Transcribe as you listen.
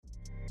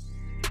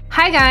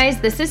Hi guys,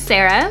 this is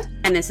Sarah.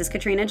 And this is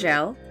Katrina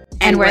Jo.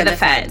 And we're the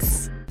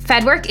Feds.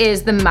 FedWork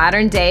is the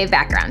modern day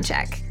background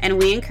check. And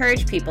we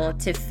encourage people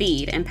to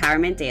feed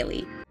empowerment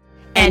daily.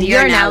 And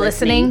you're now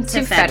listening to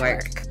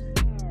FedWork.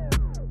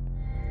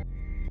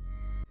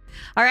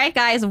 All right,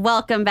 guys,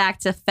 welcome back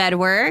to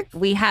FedWork.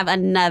 We have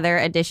another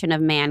edition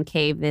of Man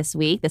Cave this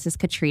week. This is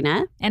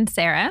Katrina. And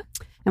Sarah.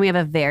 And we have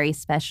a very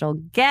special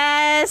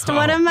guest,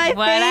 one of my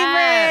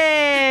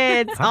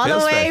favorites, all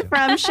the way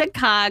from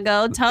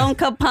Chicago, Tone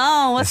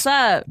Capone. What's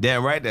up?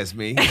 Damn right, that's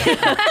me. What's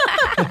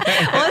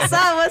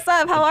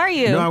up? How are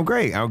you? No, I'm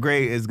great.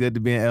 It's good to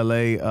be in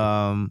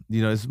LA.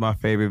 This is my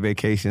favorite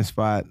vacation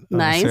spot.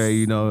 Nice. Sarah,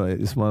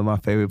 it's one of my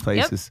favorite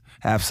places.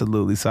 Yep.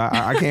 Absolutely. So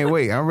I can't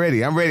wait. I'm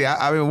ready.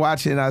 I've been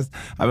watching. I've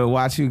been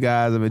watching you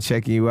guys. I've been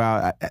checking you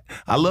out.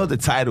 I love the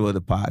title of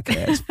the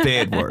podcast,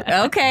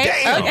 FedWork. Okay.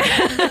 Damn.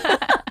 Okay.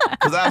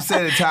 Because I've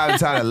said it time and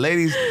time,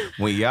 ladies,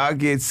 when y'all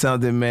get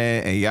something,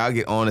 man, and y'all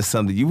get on to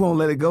something, you won't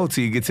let it go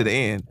till you get to the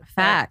end.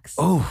 Facts.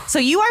 Oh. So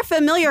you are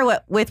familiar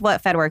with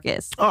what FedWork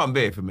is? Oh, I'm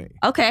very familiar.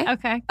 Okay.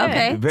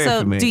 Very so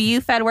familiar. Do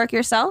you FedWork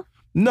yourself?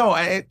 No,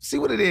 see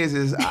what it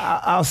is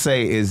I'll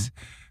say is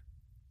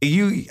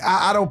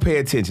I don't pay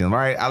attention,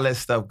 right? I let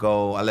stuff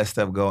go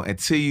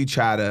until you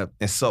try to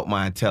insult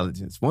my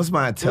intelligence. Once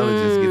my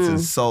intelligence gets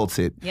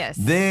insulted,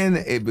 then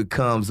it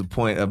becomes a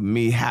point of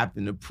me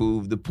having to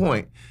prove the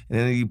point. And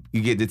then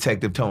you get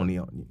Detective Tony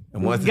on you.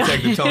 And once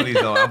Detective Tony's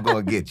on, I'm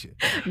going to get you.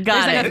 There's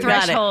like a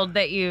threshold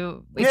that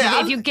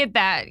if you get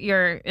that,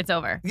 it's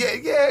over.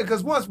 Yeah,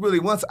 because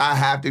once I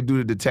have to do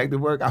the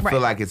detective work, I feel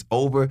like it's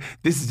over.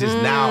 This is just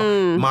now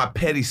my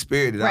petty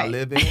spirit that I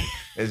live in.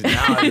 Is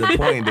now at the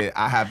point that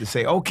I have to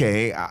say,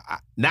 okay,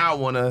 now I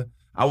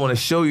want to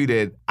show you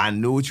that I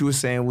knew what you were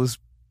saying was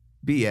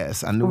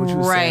BS. I knew what you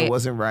were saying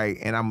wasn't right,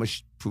 and I'm going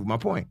to prove my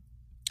point.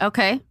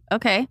 Okay.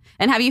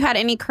 And have you had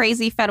any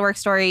crazy FedWork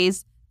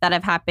stories that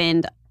have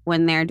happened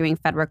when they're doing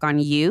FedWork on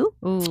you?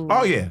 Ooh.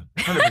 Oh, yeah,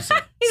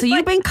 100%. So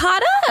you've been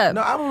caught up.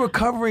 No, I'm a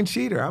recovering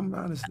cheater. I'm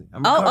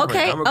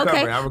recovering.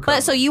 Okay.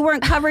 But so you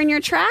weren't covering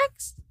your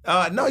tracks?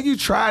 No, you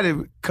try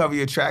to cover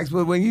your tracks,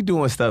 but when you're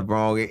doing stuff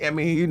wrong, at the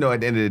end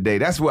of the day,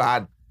 that's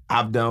what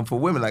I've done for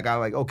women. Like,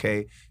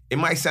 okay, it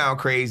might sound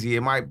crazy,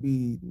 it might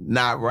be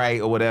not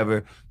right or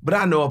whatever, but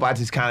I know if I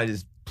just kind of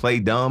just play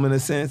dumb in a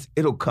sense,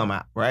 it'll come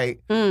out,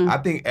 right? I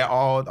think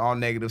all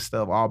negative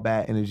stuff, all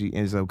bad energy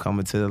ends up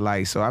coming to the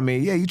light. So,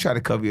 you try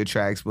to cover your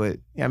tracks, but,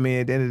 at the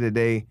end of the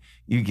day,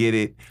 you get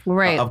it.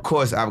 Right. Of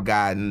course, you've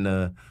gotten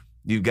the,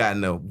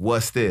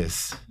 what's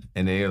this?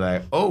 And then you're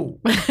like, oh.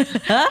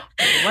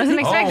 Wasn't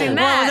expecting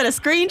that. Was it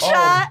a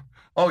screenshot?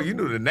 Oh, you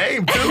knew the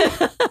name, too?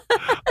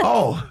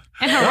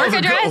 And her work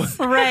address?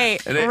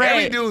 Right. And then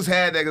every dude's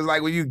had that, because,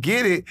 when you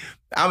get it,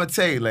 I'm going to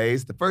tell you,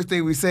 ladies, the first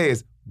thing we say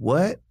is,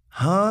 what?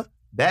 Huh?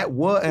 That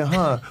what and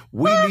huh?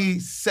 We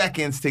need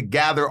seconds to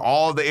gather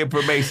all the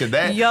information.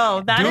 That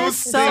is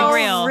so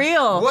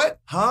real. What?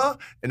 Huh?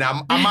 And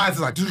our minds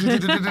are like,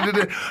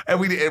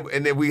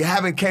 and then we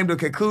haven't came to a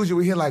conclusion.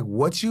 We hear like,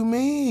 what you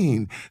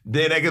mean?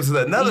 Then that gives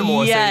us another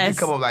more second. You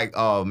come up like,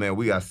 oh man,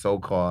 we got so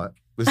caught.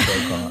 We're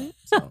so caught.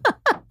 So.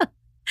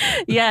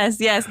 Yes.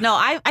 No,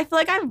 I feel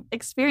like I've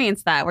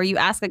experienced that where you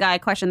ask a guy a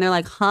question, they're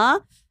like, huh?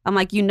 I'm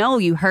like, you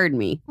heard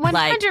me.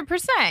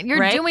 100%.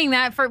 You're doing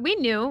that we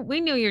knew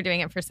you're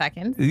doing it for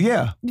seconds.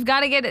 Yeah. You've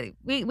got to get it.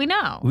 We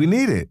know. We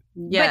need it.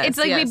 Yes, but it's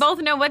like we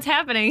both know what's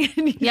happening.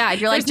 Yeah,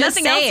 you're like, just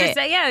nothing say else it. to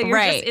say. Yeah, you're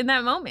just in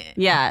that moment.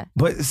 Yeah.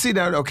 But see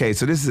now, okay,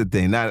 so this is the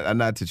thing.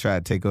 Not to try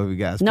to take over you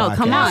guys' podcast. No,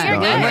 come on. You're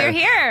good. You're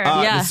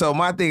here. So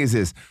my thing is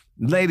this.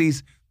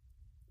 Ladies,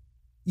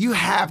 you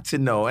have to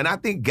know, and I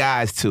think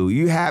guys too,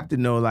 you have to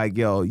know like,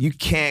 yo, you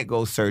can't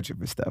go searching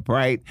for stuff,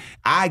 right?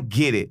 I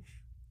get it.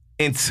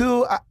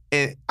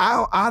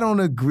 I don't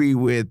agree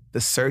with the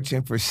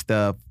searching for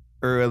stuff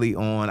early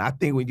on. I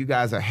think when you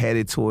guys are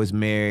headed towards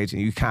marriage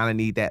and you kind of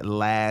need that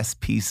last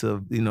piece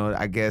of,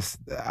 validation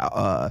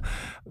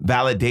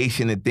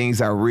that things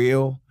are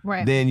real,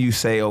 then you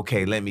say,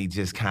 okay, let me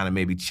just kind of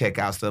maybe check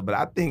out stuff. But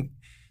I think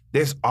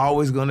there's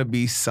always going to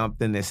be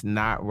something that's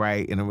not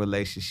right in a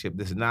relationship.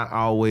 That's not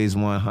always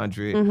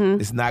 100.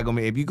 Mm-hmm. It's not going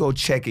to be, if you go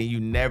checking,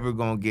 you never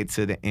going to get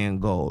to the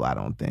end goal, I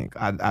don't think.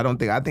 I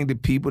think the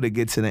people that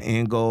get to the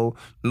end goal,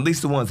 at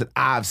least the ones that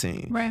I've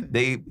seen,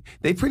 they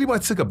pretty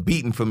much took a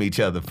beating from each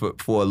other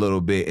for a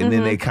little bit. And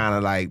then they kind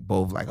of like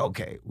both like,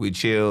 okay, we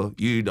chill.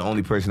 You're the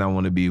only person I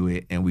want to be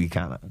with. And we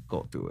kind of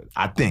go through it.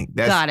 I think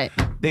that's Got it.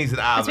 Things that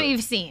That's what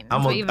you've seen.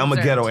 I'm a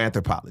ghetto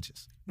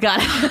anthropologist. Got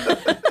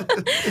it.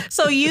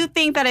 So you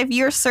think that if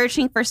you're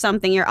searching for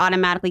something, you're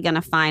automatically going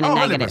to find a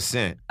negative?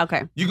 100%.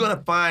 Okay. You're going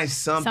to find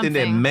something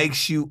that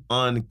makes you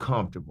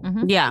uncomfortable.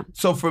 Mm-hmm. Yeah.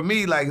 So for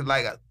me, like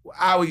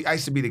I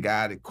used to be the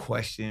guy that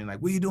questioned, like,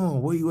 what you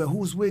doing? Where you at?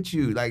 Who's with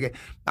you? Like,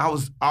 I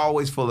was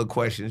always full of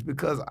questions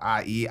because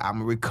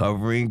I'm a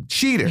recovering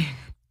cheater.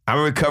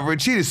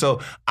 So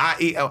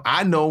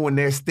I know when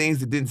there's things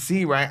that didn't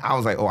seem right, I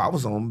was like, I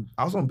was on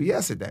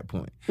BS at that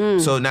point.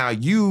 So now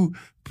you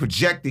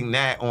projecting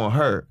that on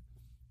her.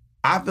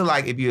 I feel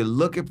like if you're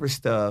looking for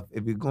stuff,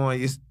 if you're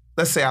going,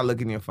 let's say I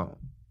look in your phone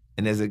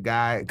and there's a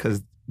guy,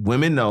 because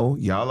women know,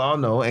 y'all all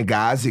know, and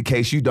guys, in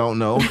case you don't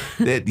know,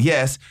 that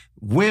yes,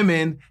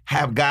 women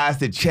have guys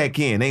that check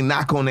in. They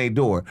knock on their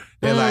door.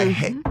 They're like,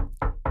 hey,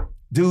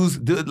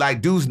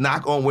 dudes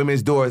knock on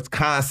women's doors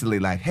constantly.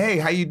 Like, hey,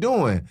 how you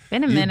doing?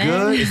 Been a you minute.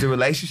 Good? Is the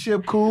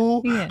relationship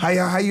cool? Yeah.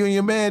 How you and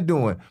your man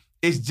doing?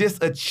 It's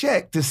just a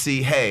check to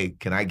see, hey,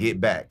 can I get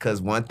back?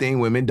 Because one thing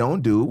women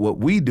don't do, what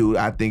we do,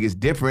 I think is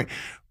different.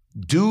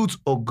 Dudes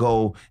will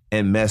go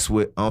and mess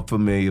with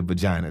unfamiliar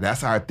vagina.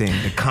 That's our thing,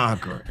 to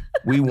conquer.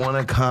 We want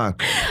to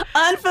conquer.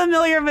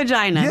 Unfamiliar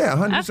vagina. Yeah,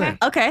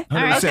 100%. Okay.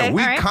 100%. Okay.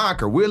 We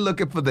conquer. We're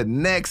looking for the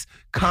next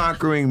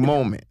conquering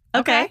moment.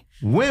 Okay.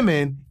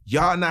 Women,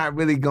 y'all not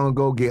really gonna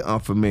go get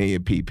unfamiliar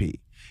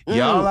PP.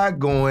 Y'all are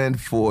going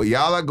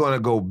to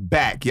go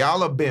back.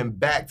 Y'all have been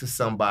back to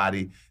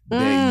somebody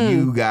that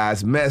you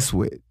guys mess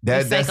with.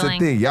 That's the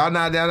thing. Y'all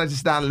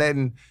just not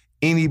letting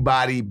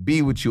anybody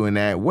be with you in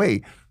that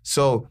way.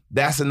 So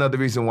that's another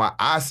reason why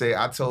I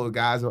told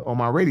guys on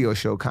my radio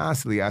show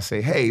constantly, I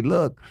say, hey,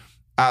 look,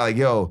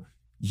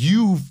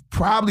 you've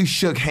probably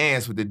shook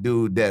hands with the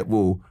dude that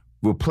will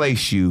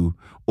replace you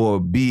or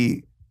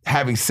be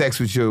having sex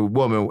with your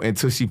woman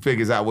until she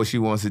figures out what she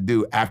wants to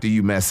do after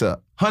you mess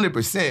up.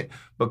 100%,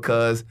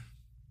 because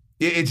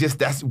it just,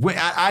 that's when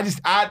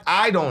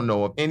I don't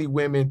know of any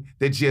women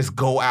that just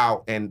go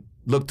out and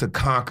look to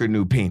conquer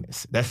new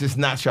penis. That's just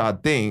not your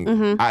thing.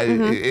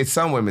 It's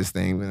some women's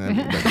thing. But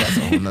that's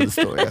a whole nother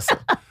story.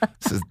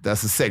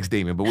 That's a sex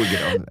demon, but we'll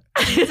get on that.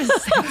 It's a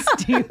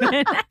sex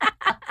demon.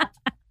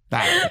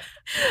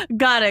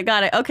 Got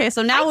it. Okay,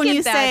 so now when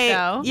you say,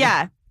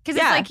 yeah. Because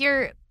it's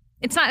like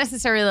it's not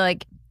necessarily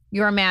like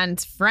your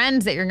man's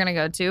friends that you're going to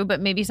go to,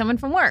 but maybe someone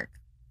from work.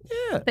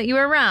 Yeah. That you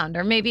were around,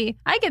 or maybe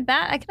I get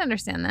that. I can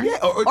understand that. Yeah,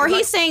 or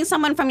he's saying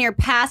someone from your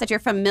past that you're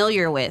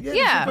familiar with.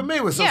 Yeah, you're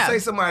familiar with. So say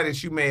somebody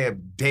that you may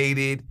have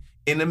dated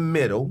in the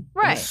middle,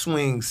 in the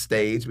swing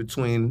stage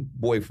between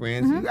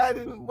boyfriends. You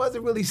guys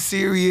wasn't really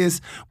serious,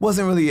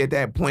 wasn't really at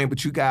that point,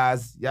 but y'all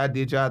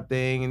did y'all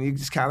thing, and you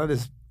just kind of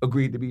just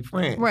agreed to be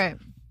friends. Right.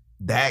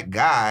 That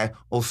guy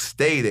will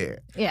stay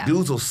there. Yeah.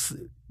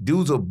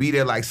 Dudes will be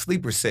there like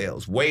sleeper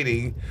cells,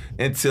 waiting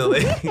until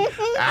they are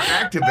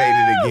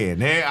activated again.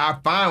 They are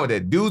fine with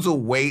it. Dudes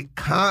will wait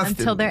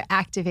constantly. Until they're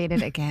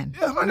activated again.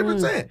 Yeah,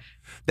 100%.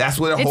 That's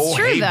where the whole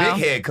big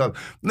head comes.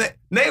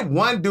 Name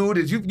one dude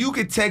that you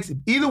could text,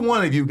 either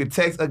one of you could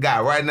text a guy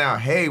right now,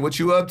 hey, what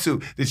you up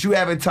to, that you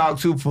haven't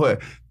talked to for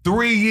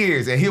 3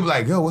 years, and he'll be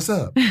like, yo, what's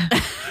up?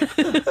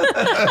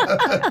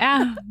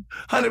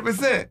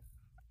 100%.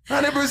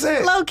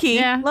 100%. Low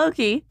key.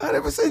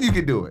 100% you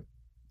can do it.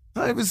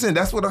 100%.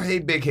 That's where the hey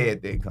big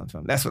head thing comes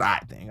from. That's what I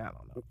think. I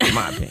don't know. In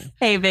my opinion.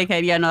 Hey big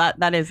head. Yeah, no,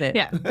 that is it.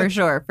 Yeah. For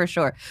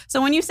sure.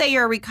 So when you say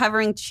you're a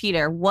recovering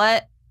cheater,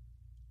 what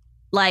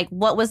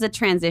was the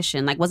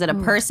transition? Like, was it a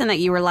person that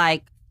you were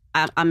like,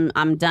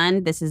 I'm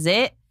done, this is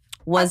it?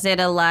 Was it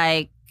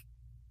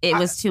it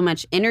was too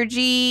much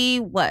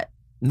energy? What?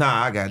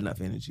 Nah, I got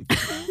enough energy.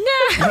 I'm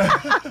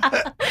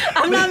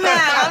not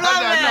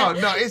mad.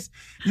 No, it's,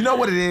 you know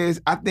what it is?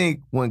 I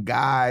think when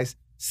guys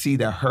see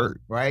the hurt,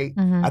 right?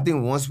 I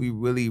think once we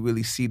really,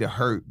 really see the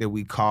hurt that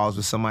we cause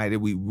with somebody that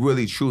we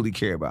really, truly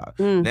care about.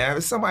 Now, if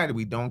it's somebody that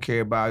we don't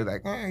care about,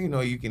 like,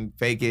 you can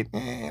fake it.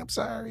 I'm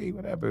sorry,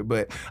 whatever.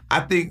 But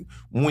I think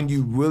when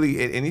you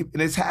really, and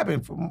it's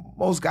happened for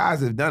most guys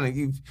that have done it,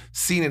 you've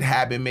seen it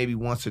happen maybe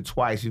once or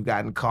twice. You've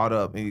gotten caught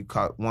up and you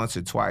caught once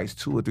or twice,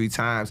 2 or 3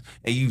 times,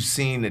 and you've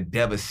seen the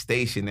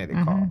devastation that it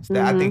caused.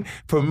 I think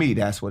for me,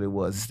 that's what it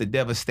was. It's the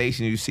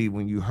devastation you see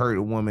when you hurt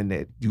a woman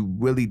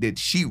that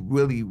she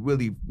really,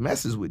 really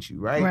messes with you,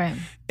 right?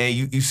 And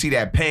you see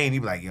that pain, you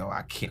be like, yo,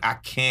 I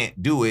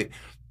can't do it.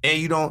 And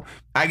you don't,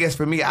 I guess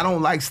for me, I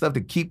don't like stuff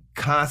to keep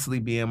constantly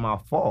being my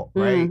fault,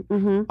 right?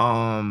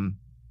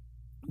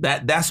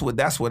 That's where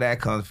that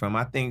comes from.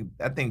 I think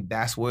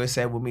that's where it's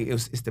at with me.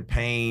 It's the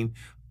pain.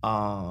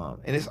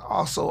 And it's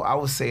also, I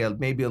would say,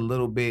 maybe a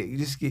little bit, you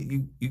just get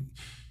you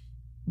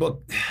but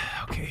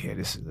okay, here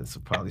this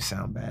will probably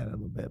sound bad a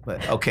little bit,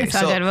 but okay. It's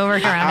all good. We'll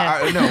work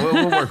around it. No,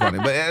 we'll work on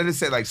it. But I just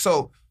say, like,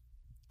 so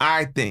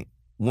I think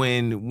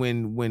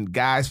when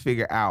guys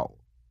figure out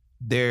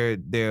their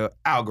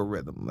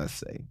algorithm, let's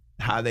say,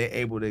 how they're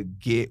able to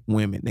get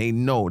women, they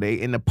know they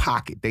in the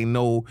pocket. They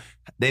know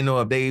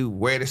if they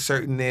wear the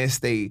certainness,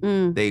 they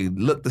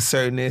look the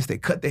certainness, they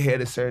cut their hair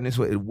the certainness,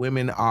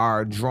 women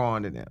are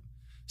drawn to them.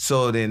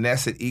 So then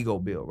that's an ego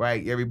build,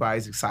 right?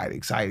 Everybody's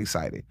excited.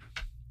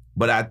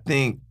 But I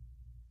think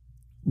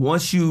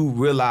once you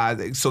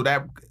realize, so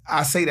that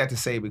I say that to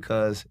say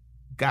because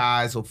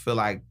guys will feel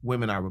like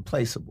women are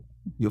replaceable.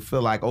 You'll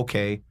feel like,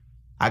 okay,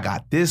 I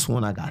got this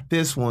one,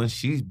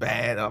 she's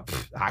bad. I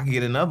can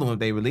get another one if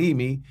they relieve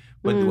me.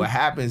 But what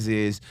happens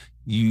is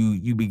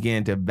you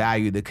begin to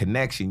value the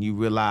connection. You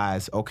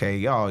realize, okay,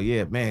 y'all,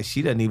 yeah, man,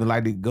 she doesn't even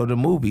like to go to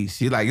movies.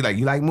 She's like,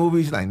 you like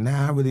movies? She's like,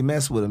 nah, I really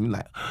mess with them. You're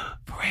like,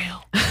 for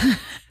real?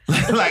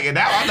 Like, and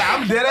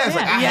I'm dead ass.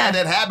 Like, I had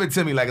that happen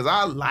to me. Like, 'cause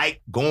I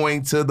like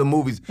going to the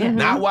movies.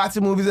 Not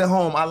watching movies at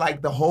home. I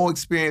like the whole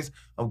experience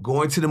of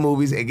going to the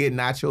movies and getting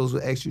nachos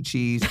with extra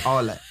cheese,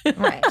 all that.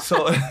 Right.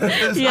 So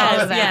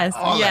yes.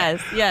 all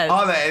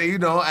that, you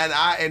know,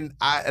 and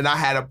I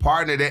had a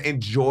partner that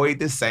enjoyed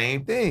the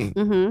same thing.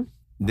 Mm-hmm.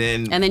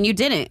 And then you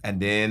didn't.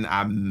 And then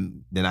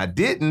I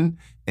didn't.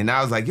 And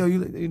I was like, yo,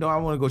 you know, I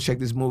want to go check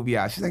this movie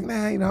out. She's like,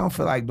 nah, you know, I don't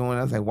feel like doing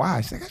it. I was like,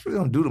 why? She's like, I really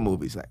don't do the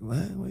movies. Like, what?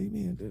 What do you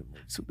mean?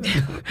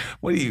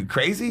 What are you,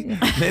 crazy?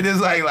 And it's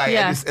like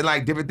and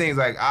like different things.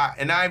 Like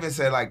I even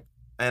said like,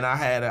 and I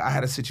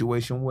had a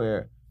situation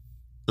where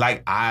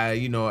like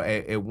you know,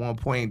 at one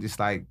point just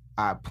like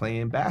I play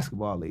in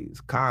basketball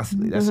leagues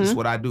constantly. That's just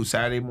what I do.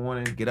 Saturday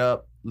morning, get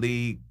up,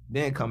 league,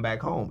 then come back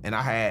home. And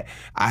I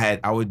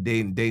was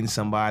dating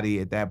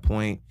somebody at that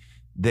point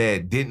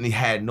that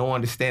had no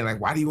understanding.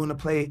 Like, why do you want to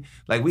play?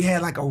 Like, we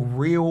had like a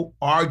real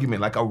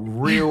argument, like a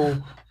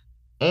real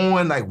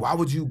like, why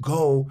would you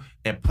go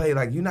and play?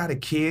 Like, you're not a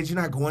kid. You're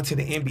not going to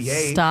the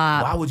NBA.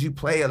 Stop. Why would you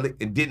play? And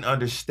didn't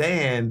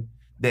understand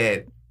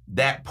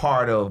that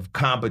part of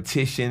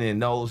competition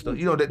and those,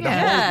 you know, the whole thing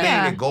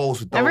that goes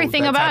with those,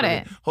 everything about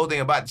it. Whole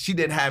thing about it. She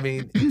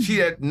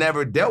had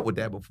never dealt with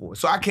that before.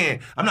 So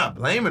I'm not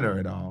blaming her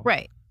at all.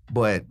 Right.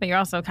 But you're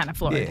also kind of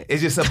floored. Yeah,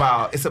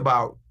 it's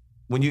about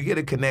when you get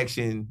a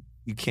connection,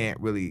 you can't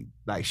really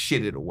like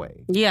shit it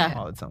away. Yeah.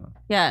 All the time.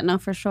 Yeah, no,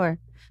 for sure.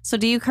 So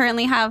do you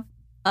currently have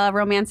a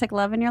romantic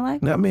love in your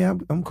life? No, I mean,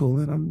 I'm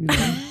cooling. I'm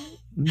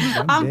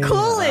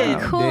cooling.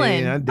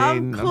 I'm dating.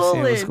 I'm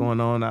seeing what's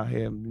going on out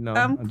here. You know,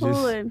 I'm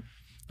cooling.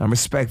 I'm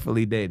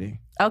respectfully dating.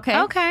 Okay.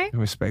 I'm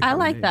respectfully I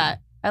like dating.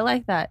 that. I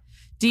like that.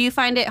 Do you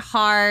find it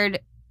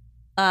hard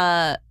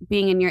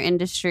being in your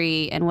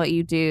industry and what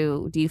you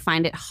do? Do you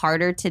find it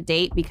harder to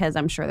date because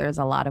I'm sure there's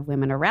a lot of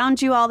women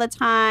around you all the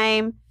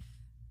time?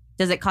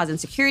 Does it cause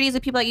insecurities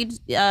with people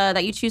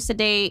that you choose to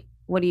date?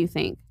 What do you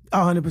think?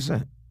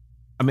 100%.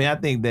 I mean, I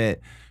think that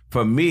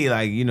for me,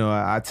 like, you know,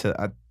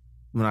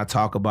 when I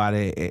talk about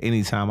it,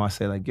 anytime I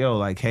say like, yo,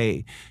 like,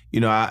 hey, you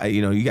know,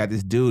 you got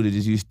this dude that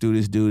just used to do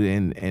this dude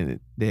and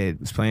that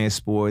was playing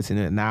sports,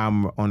 and now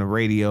I'm on the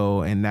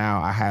radio, and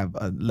now I have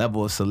a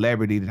level of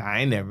celebrity that I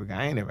ain't never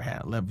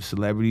had a level of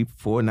celebrity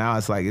before. Now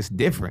it's like, it's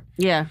different.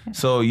 Yeah.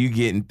 So you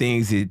getting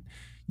things that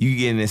you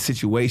get in a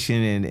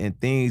situation and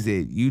things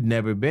that you'd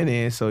never been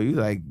in. So you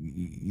like,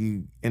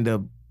 you end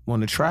up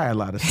want to try a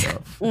lot of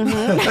stuff. to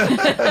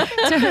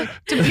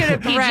get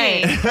it PG.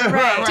 Right.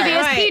 To be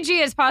as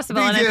PG as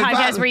possible in a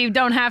podcast where you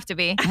don't have to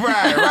be.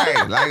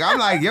 Right. Like, I'm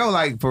like, yo,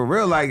 like, for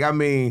real, like, I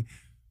mean,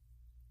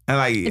 and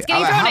like, it's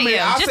getting thrown at you.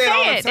 Just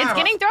say it. It's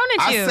getting thrown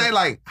at you. I say,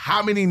 like,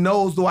 how many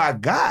no's do I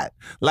got?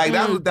 Like,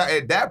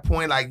 at that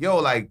point, like, yo,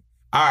 like,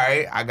 all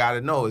right, I gotta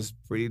know. It's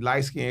pretty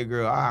light-skinned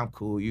girl. Oh, I'm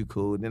cool, you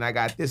cool. Then I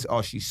got this.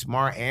 Oh, she's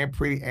smart and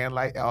pretty and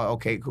like, oh,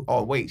 okay, cool.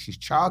 Oh, wait, she's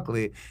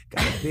chocolate,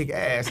 got a big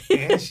ass,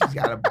 and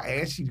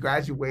she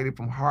graduated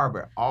from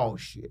Harvard. Oh,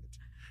 shit.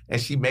 And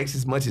she makes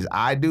as much as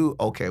I do.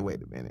 Okay,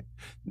 wait a minute.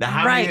 Now,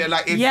 how many,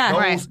 like,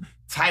 it's those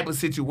type of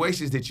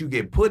situations that you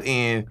get put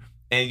in,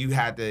 and you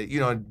have to, you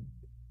know,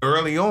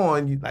 early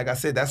on, like I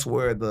said, that's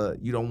where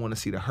you don't want to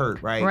see the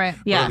hurt, right? Right.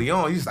 Yeah. Early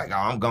on, you're just like, oh,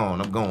 I'm going.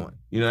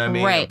 You know what I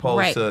mean? Right.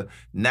 Opposed to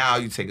now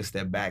you take a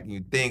step back and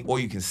you think, or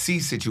you can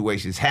see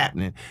situations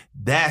happening.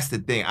 That's the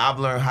thing. I've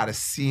learned how to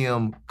see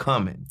them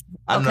coming.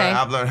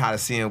 I've learned how to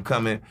see them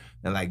coming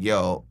and like,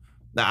 yo,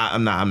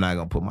 I'm not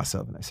gonna put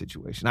myself in that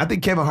situation. I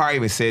think Kevin Hart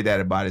even said that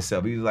about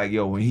himself. He was like,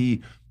 yo, when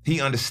he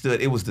understood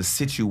it was the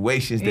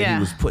situations that he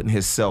was putting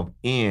himself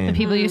in. The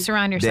people you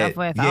surround yourself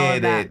with, all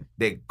of that.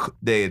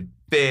 That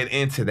fed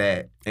into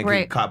that and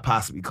could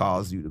possibly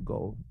cause you to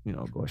go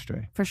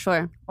astray. For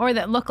sure. Or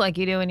that look like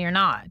you do and you're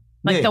not.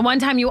 Like the one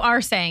time you are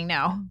saying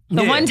no,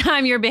 the one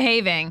time you're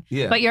behaving,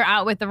 but you're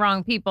out with the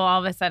wrong people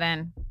all of a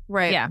sudden.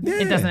 Right. Yeah.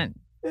 It doesn't.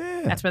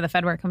 Yeah. That's where the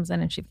Fed work comes in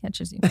and she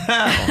catches you. She's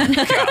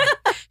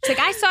like,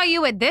 I saw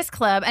you at this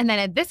club and then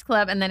at this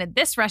club and then at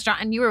this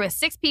restaurant and you were with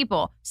 6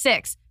 people,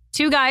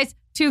 2 guys,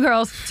 2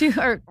 girls,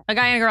 or a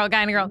guy and a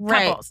girl,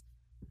 couples.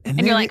 And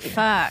you're like,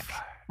 fuck.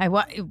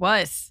 It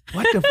was.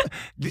 What the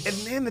and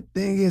then the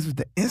thing is with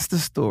the Insta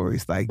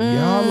stories, like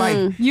y'all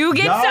like you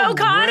get so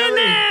caught in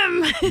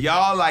them.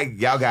 y'all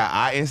got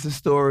our Insta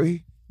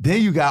story.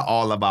 Then you got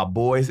all of our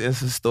boys'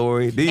 Insta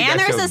story. Then and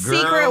there's a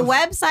secret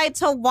website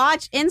to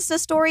watch Insta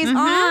stories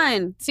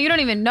on. So you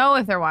don't even know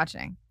if they're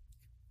watching.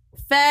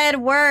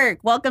 Fed work.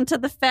 Welcome to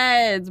the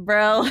feds,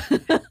 bro.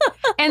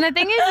 And the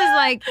thing is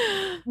like,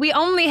 we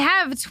only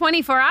have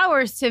 24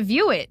 hours to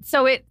view it.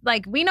 So it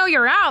like, we know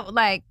you're out,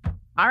 like,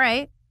 all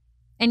right.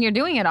 And you're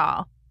doing it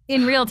all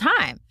in real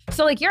time.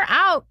 So like you're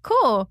out,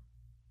 cool.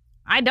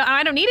 I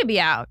don't need to be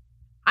out.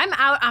 I'm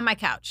out on my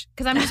couch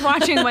because I'm just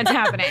watching what's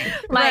happening.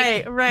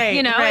 Like, right.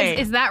 You know,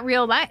 is that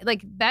real life?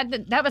 Like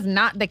that was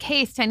not the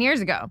case 10 years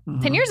ago.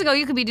 10 years ago,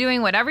 you could be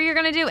doing whatever you're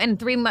gonna do, and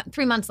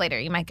 3 months later,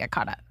 you might get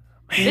caught up.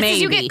 This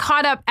is you get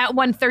caught up at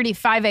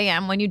 1:35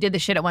 a.m. when you did the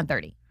shit at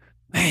 1:30.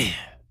 Man.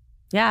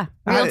 Yeah.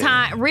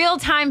 Real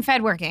time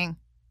Fed working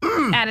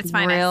at its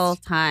finest. Real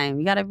time.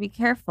 You gotta be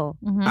careful.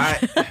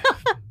 Mm-hmm.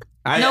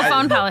 No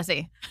phone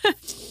policy.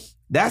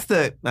 That's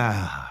the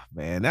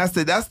man. That's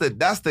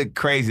the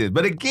craziest.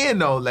 But again,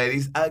 though,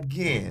 ladies,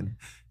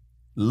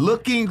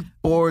 looking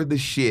for the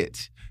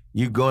shit,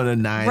 you're gonna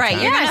nine. Right,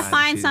 times you're gonna out of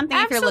find 10. something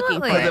if you're looking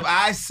for Absolutely.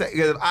 it.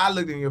 Because if I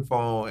look in your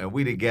phone and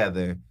we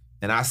together,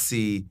 and I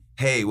see,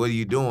 hey, what are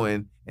you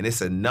doing? And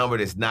it's a number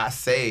that's not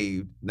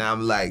saved. Now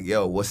I'm like,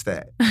 yo, what's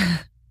that?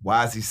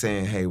 Why is he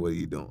saying, hey, what are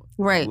you doing?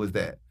 Right. What's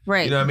that?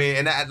 Right. You know what I mean?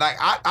 And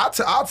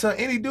I'll tell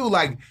any dude,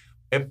 like,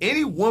 if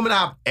any woman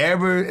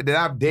that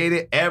I've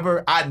dated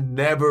ever, I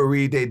never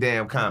read their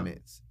damn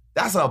comments.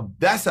 That's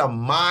a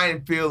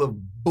minefield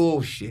of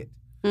bullshit.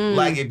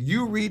 Like, if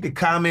you read the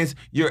comments,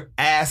 you're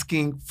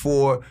asking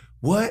for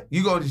what?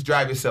 You gonna just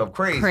drive yourself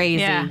crazy.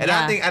 Yeah. And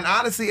I think, and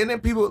honestly, and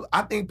then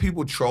I think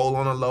people troll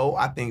on the low.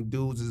 I think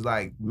dudes is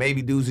like,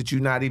 maybe dudes that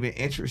you're not even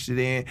interested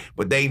in,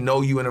 but they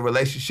know you in a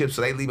relationship,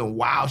 so they leaving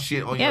wild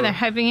shit on your They're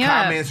hyping you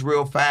up. comments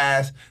real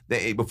fast.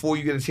 Before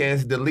you get a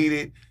chance to delete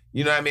it.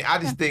 You know what I mean? I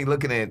just think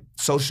looking at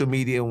social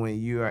media when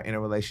you are in a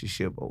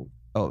relationship,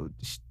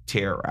 just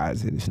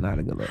terrorize it. It's not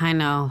a good look. I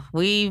know.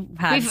 We've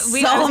had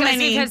We've had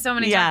many. so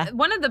many Yeah. times.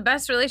 One of the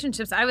best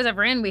relationships I was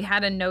ever in, we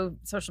had a no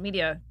social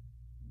media.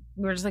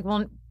 We were just like,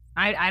 well,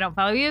 I don't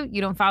follow you.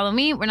 You don't follow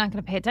me. We're not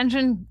going to pay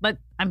attention, but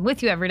I'm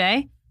with you every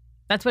day.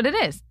 That's what it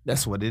is.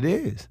 That's what it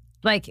is.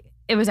 Like,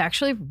 it was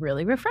actually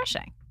really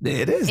refreshing.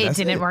 It is. It That's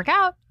didn't work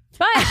out,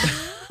 but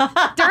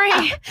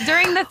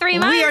during the 3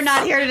 months. We are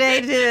not here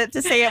today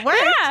to say it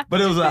worked. Yeah.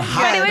 But it was a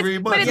hot 3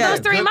 months. But Yeah, those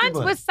 3 good months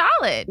was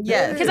solid.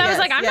 Yes, Because I was yes,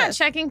 like, I'm not yes.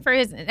 checking for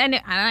his, and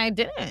I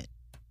didn't.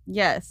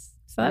 Yes.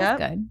 So that's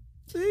Yep.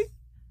 good.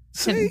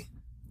 See?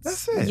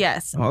 That's it.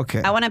 Yes.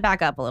 Okay. I want to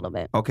back up a little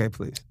bit Okay,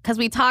 please.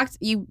 because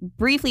you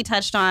briefly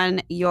touched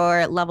on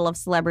your level of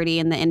celebrity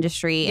in the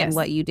industry and Yes.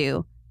 what you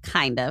do,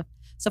 kind of.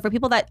 So for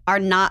people that are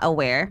not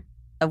aware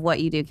of what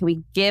you do, can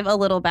we give a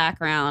little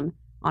background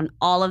on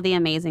all of the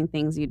amazing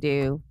things you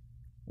do,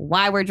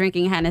 why we're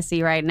drinking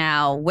Hennessy right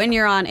now, when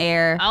you're on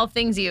air, All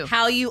things you.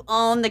 how you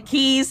own the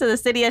keys to the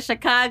city of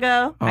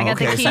Chicago? I got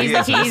the Okay, keys, so the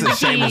yes, keys, this is the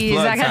shameless keys.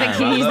 plug I got the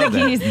time. keys, love the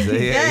that. keys. Yeah,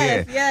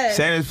 Yes, yeah. yes.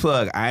 Shameless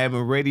plug. I am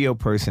a radio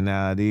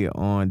personality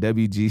on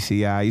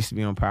WGCI. I used to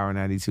be on Power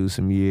 92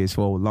 some years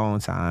for a long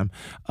time.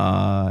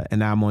 And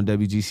now I'm on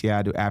WGCI.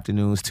 I do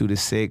afternoons 2 to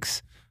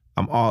 6.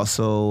 I'm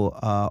also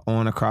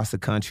on across the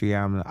country.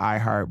 I'm an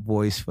iHeart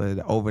voice for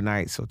the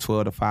overnight, so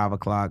 12 to 5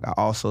 o'clock. I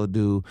also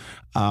do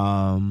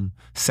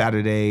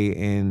Saturday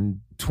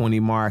in 20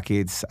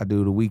 markets. I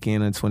do the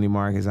weekend in 20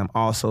 markets. I'm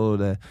also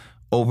the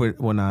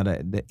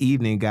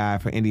evening guy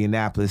for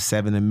Indianapolis,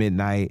 7 to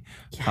midnight.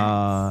 So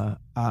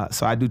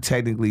I do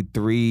technically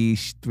three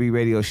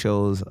radio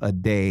shows a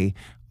day.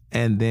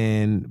 And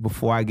then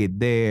before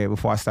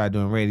I start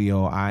doing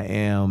radio, I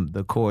am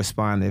the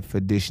correspondent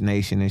for Dish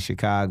Nation in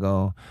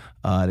Chicago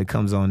that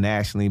comes on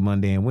nationally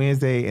Monday and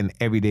Wednesday and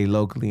every day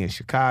locally in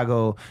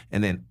Chicago.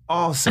 And then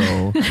also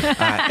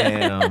I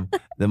am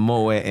the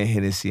Moet and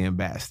Hennessy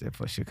ambassador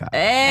for Chicago.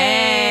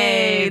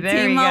 Hey, there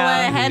Team we go.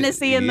 Moet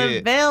Hennessy in the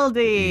Yeah.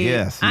 building.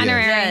 Yes.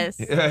 Honorary. Yes.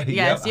 Yes,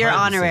 Yes, you're 100%,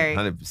 honorary.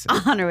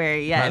 100%.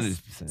 Honorary, yes.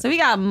 100%. So we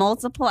got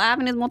multiple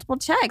avenues, multiple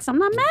checks. I'm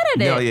not mad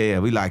at it. No, yeah,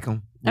 we like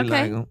them. We Okay.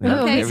 like them.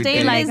 Okay, Everything.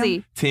 stay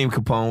lazy. Team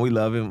Capone, we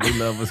love him. We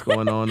love what's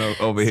going on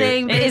over here.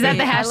 Staying busy. Is that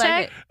the I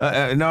like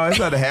hashtag? it. No, it's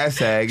not a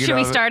hashtag. Should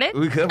we start it?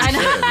 We could. We I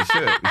know.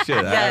 should. We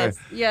should. Yes,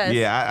 yes.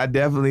 Yeah, I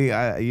definitely.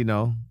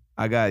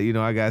 I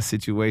got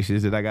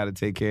situations that I got to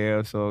take care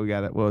of.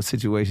 So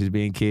situations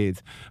being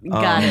kids.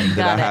 Got it.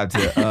 That I Got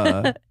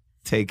have it. to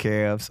take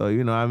care of. So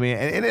what I mean.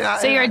 And then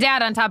So you're a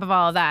dad on top of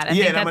all of that. I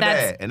Yeah, think and I'm a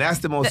that's dad, and that's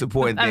the most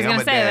important I was thing. gonna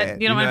I'm a say that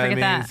dad. you don't know wanna what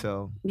forget I mean? that.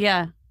 So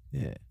Yeah.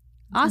 yeah.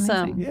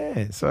 Awesome.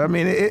 Yeah, so I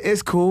mean,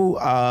 it's cool.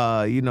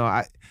 I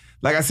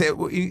like I said,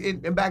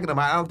 and backing up,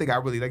 I don't think I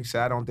really, like you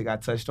said, I don't think I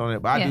touched on it,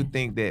 but I Yeah. do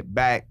think that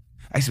back,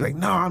 I used to be like,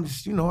 no, I'm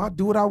just, I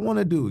do what I want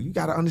to do. You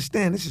got to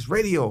understand, this is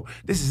radio.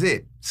 This is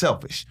it.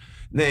 Selfish.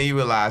 Then you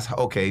realize,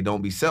 okay,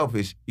 don't be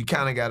selfish. You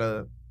kind of got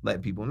to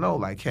let people know,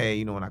 like,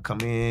 hey, when I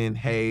come in,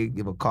 hey,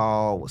 give a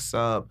call, what's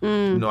up?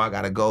 I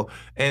got to go.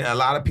 And a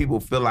lot of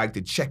people feel like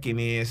the checking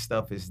in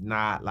stuff is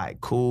not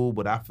like cool,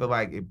 but I feel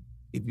like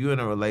if you're in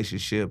a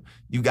relationship,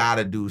 you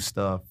gotta do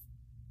stuff.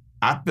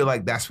 I feel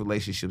like that's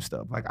relationship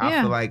stuff. Like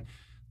I feel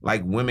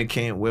like women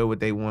can't wear what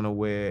they want to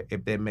wear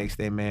if that makes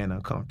their man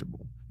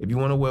uncomfortable. If you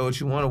want to wear what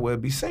you want to wear,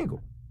 be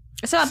single.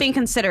 It's about being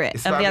considerate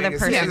of the other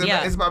person.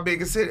 It's about being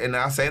considerate. And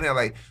I'm saying that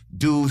like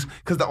dudes,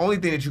 because the only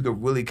thing that you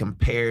could really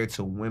compare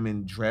to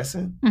women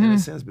dressing, in a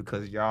sense,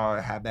 because y'all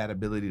have that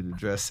ability to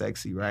dress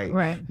sexy, right?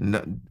 Right.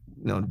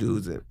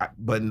 Dudes that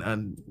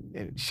button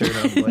shirt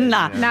unbuttoned.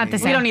 Not the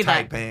same. We don't need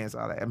tight that. pants,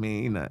 all that. I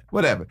mean,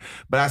 whatever.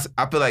 But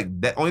I feel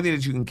like the only thing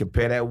that you can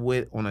compare that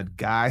with on a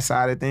guy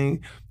side of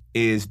things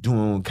is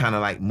doing kind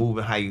of like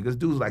moving how you, because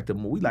dudes like to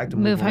move. We like to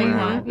move Move how you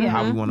around, want, yeah.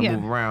 how we want to Yeah.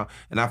 move around.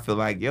 And I feel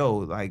like,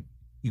 like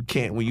you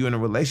can't, when you're in a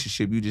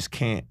relationship, you just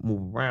can't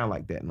move around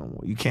like that no more.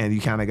 You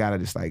kind of got to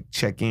just like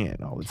check in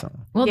all the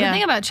time. Well, Yeah. the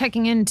thing about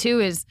checking in too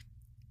is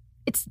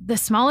it's the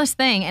smallest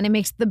thing and it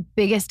makes the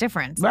biggest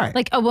difference. Right.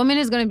 Like a woman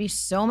is going to be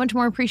so much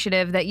more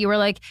appreciative that you were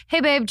like,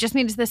 hey babe, just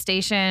meet us at the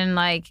station.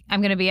 Like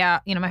I'm going to be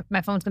out,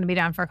 my phone's going to be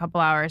down for a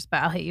couple hours,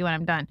 but I'll hit you when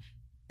I'm done.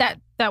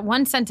 That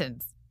one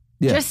sentence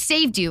just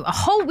saved you a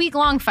whole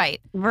week-long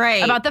fight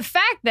about the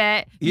fact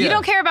that you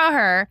don't care about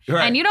her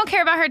and you don't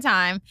care about her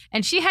time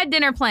and she had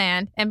dinner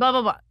planned and blah,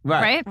 blah, blah.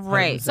 Right?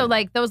 100%. So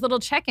like those little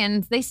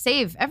check-ins, they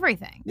save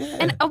everything. Yeah.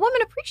 And a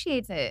woman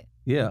appreciates it.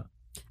 Yeah.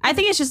 I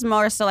think it's just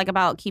more so like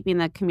about keeping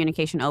the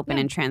communication open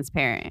and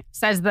transparent.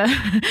 Says the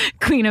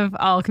queen of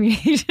all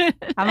communication.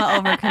 I'm an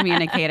over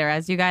communicator,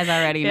 as you guys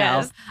already know.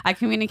 Yes. I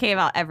communicate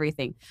about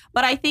everything.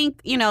 But I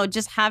think,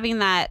 just having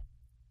that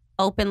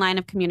open line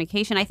of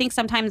communication, I think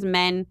sometimes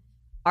men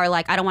are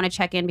like, I don't want to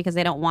check in because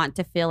they don't want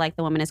to feel like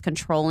the woman is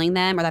controlling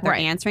them or that they're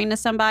answering to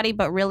somebody.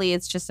 But really,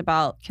 it's just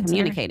about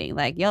communicating.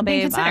 Like, yo,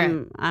 babe,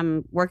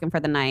 I'm working for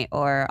the night,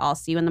 or I'll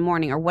see you in the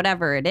morning, or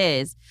whatever it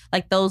is.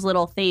 Like those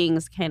little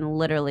things can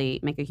literally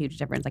make a huge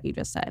difference, like you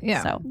just said.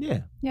 Yeah. So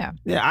Yeah,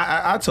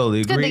 I totally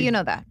agree. Good that you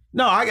know that.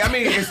 No, I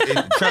mean,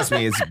 trust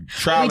me, it's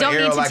trial and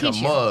error like a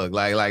mug.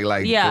 Like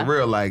for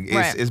real. Like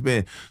it's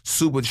been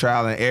super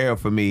trial and error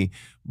for me.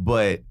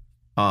 But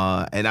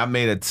and I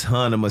made a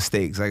ton of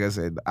mistakes. Like I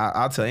said,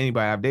 I'll tell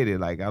anybody I've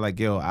dated.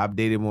 I've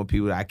dated more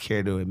people that I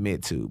care to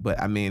admit to.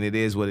 But I mean, it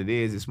is what it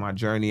is. It's my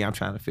journey. I'm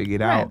trying to figure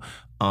it out.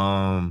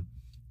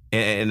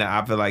 And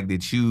I feel like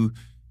that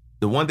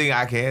the one thing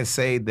I can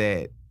say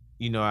that,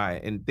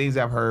 and things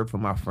I've heard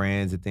from my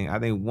friends, I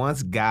think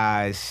once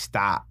guys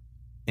stop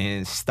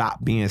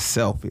being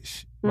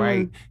selfish,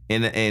 right?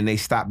 And they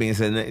stop being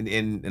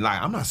and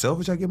like, I'm not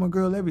selfish, I give my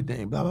girl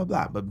everything, blah, blah,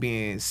 blah. But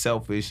being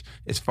selfish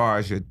as far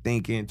as you're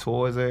thinking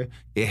towards her,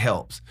 it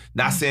helps.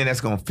 Not saying that's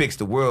gonna fix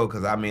the world,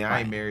 because I mean, I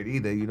ain't married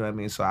either, you know what I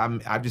mean? So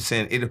I'm just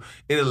saying it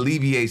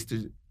alleviates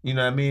you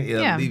know what I mean? It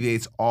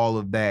alleviates all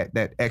of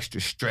that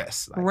extra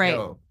stress. Like,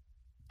 yo,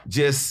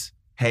 just,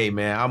 hey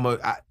man,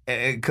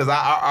 because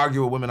I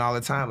argue with women all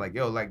the time, like,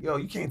 yo,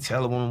 you can't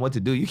tell a woman what to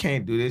do. You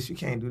can't do this, you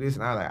can't do this.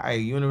 And I'm like, hey,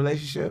 you in a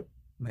relationship?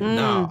 Like,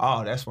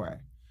 no, that's right.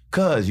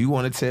 Cause you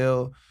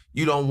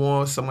don't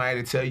want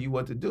somebody to tell you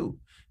what to do.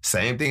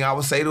 Same thing I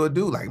would say to a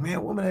dude, like,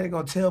 man, woman ain't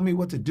gonna tell me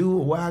what to do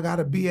or where I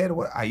gotta be at. Or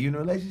what? Are you in a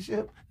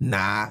relationship?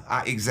 Nah,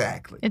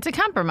 exactly. It's a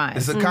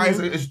compromise.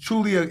 It's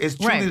truly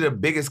the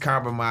biggest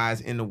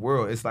compromise in the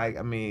world. It's like,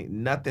 I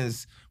mean,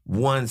 nothing's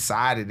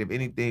one-sided. If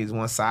anything is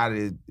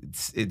one-sided,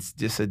 it's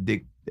just a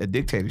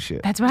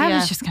dictatorship. That's what I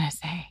was just gonna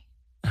say.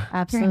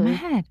 Absolutely.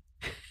 You're mad.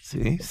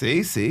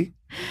 See.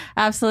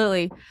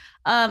 Absolutely.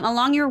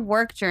 Along your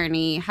work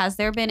journey, has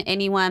there been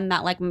anyone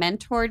that like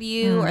mentored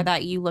you or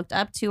that you looked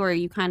up to, or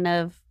you kind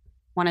of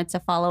wanted to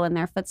follow in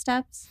their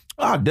footsteps?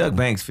 Oh, Doug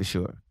Banks for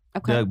sure.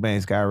 Okay. Doug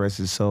Banks, God rest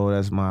his soul.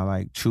 That's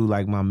my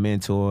my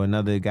mentor.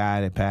 Another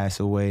guy that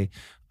passed away,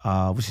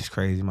 which is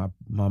crazy. My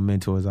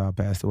mentors all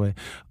passed away.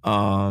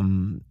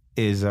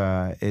 Is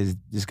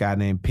this guy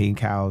named Pink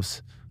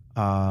House.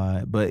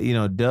 But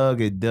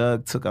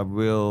Doug took a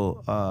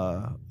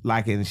real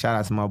liking. Shout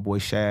out to my boy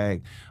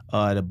Shag,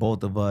 the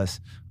both of us.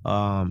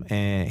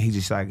 And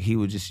he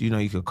would just,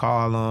 you could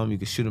call him, you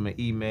could shoot him an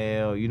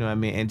email, you know what I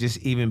mean? And just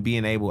even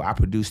being able, I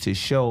produced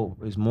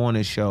his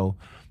morning show,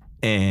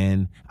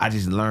 and I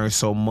just learned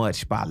so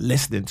much by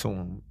listening to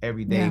him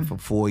every day for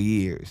 4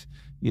 years.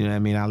 You know what I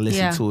mean? I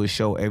listened to his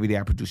show every day.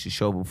 I produced his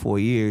show for 4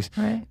 years.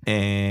 Right.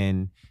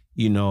 And,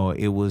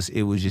 it was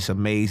just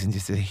amazing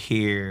just to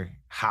hear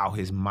how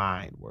his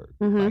mind worked,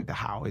 like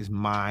how his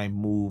mind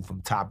moved from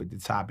topic to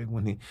topic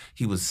when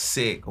he was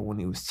sick, or when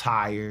he was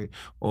tired,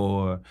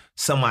 or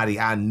somebody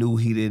I knew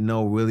he didn't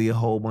know really a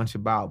whole bunch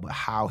about, but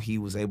how he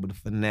was able to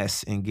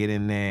finesse and get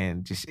in there,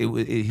 and just he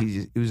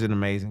was an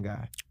amazing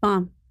guy.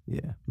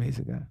 Yeah,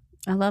 amazing guy.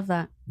 I love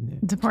that. Yeah.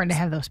 It's important to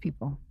have those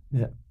people.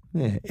 Yeah,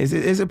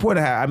 it's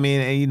important to have. I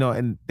mean,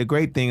 and the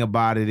great thing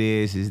about it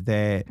is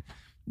that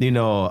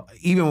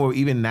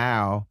even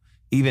now,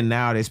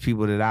 there's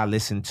people that I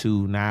listen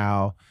to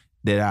now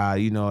that I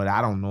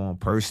don't know them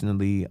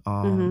personally,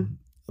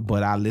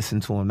 but I listen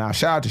to them now.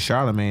 Shout out to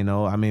Charlamagne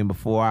though. I mean,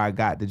 before I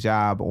got the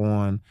job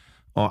on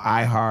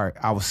iHeart,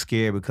 I was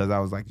scared because I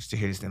was like, used to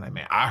hear this thing like,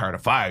 man, iHeart will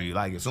fire you.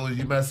 Like, as soon as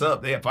you mess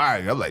up, they'll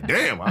fire you. I'm like,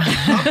 damn, I'm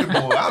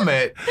comfortable where I'm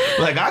at.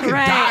 Like, I could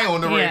die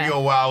on the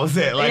radio where I was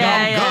at. Like,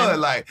 I'm good.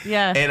 Like,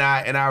 and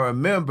I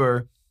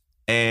remember.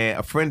 And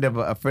a friend of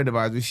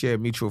ours, we shared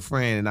a mutual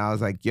friend, and I was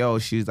like,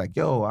 she was like,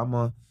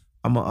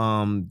 I'm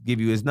gonna give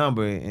you his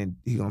number, and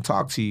he's gonna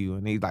talk to you.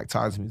 And he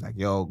talked to me. He's like,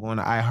 going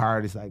to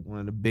iHeart is like one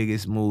of the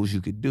biggest moves you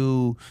could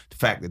do. The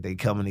fact that they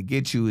coming to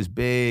get you is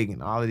big,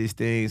 and all of these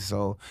things.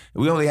 So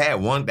we only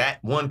had one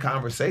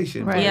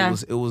conversation, but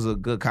it was a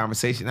good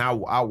conversation. I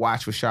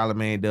watch what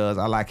Charlamagne does.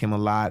 I like him a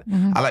lot.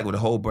 I like what the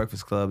whole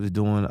Breakfast Club is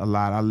doing a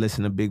lot. I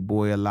listen to Big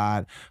Boy a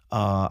lot.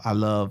 I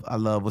love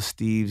what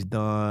Steve's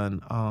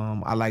done.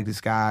 I like this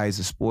guy. He's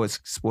a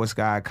sports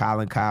guy,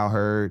 Colin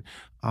Cowherd.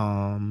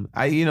 I'm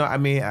a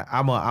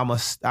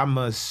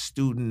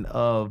student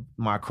of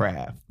my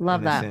craft.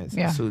 Love that.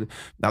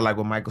 I like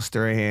what Michael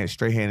Strahan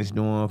is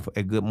doing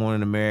at Good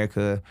Morning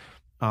America.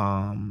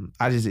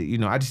 I just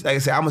like I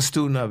said, I'm a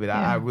student of it.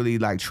 Yeah. I really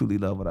like truly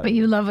love what I But do.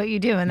 you love what you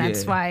do, and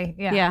that's Yeah. why,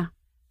 Yeah,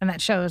 and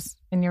that shows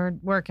in your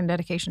work and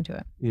dedication to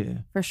it. Yeah.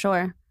 for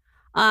sure.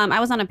 I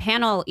was on a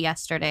panel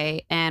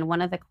yesterday, and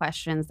one of the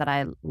questions that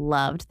I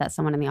loved that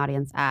someone in the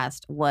audience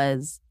asked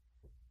was,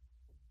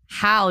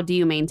 how do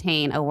you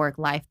maintain a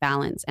work-life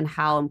balance, and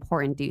how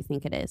important do you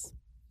think it is?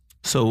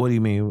 So what do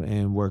you mean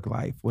in work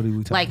life? What are we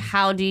talking Like,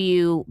 how do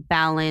you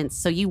balance?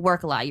 So you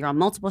work a lot. You're on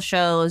multiple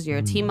shows. You're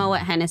a TMO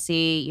at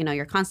Hennessy. You know,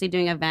 you're constantly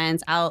doing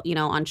events out, you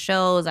know, on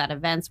shows, at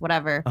events,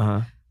 whatever.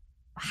 Uh-huh.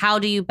 How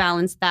do you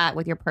balance that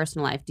with your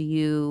personal life?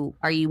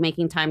 Are you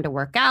making time to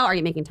work out? Are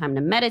you making time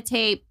to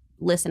meditate,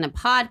 listen to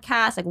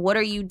podcasts? Like, what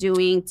are you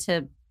doing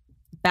to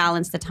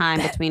balance the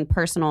time between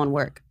personal and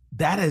work?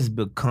 That has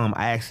become,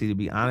 to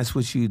be honest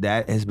with you,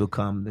 that has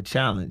become the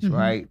challenge, Mhm.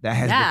 right? That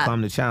has Yeah.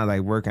 become the challenge,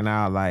 like working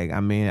out. Like, I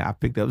mean, I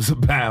picked up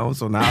some pounds,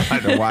 so now I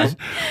like to watch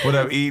what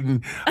I'm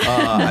eating.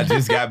 I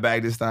just got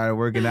back to start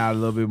working out a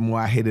little bit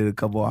more. I hit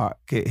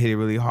it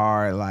really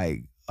hard,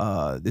 like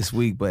this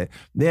week. But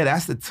yeah,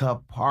 that's the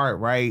tough part,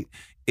 right?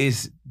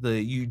 It's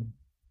you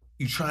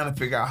trying to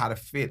figure out how to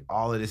fit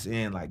all of this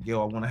in. Like,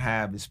 yo, I want to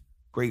have this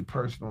great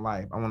personal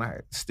life. I want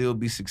to still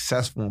be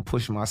successful and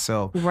push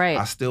myself. Right.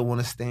 I still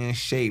want to stay in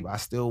shape. I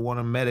still want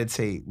to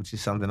meditate, which is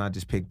something I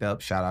just picked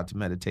up. Shout out to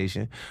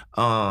meditation.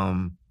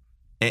 And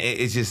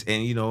it's just,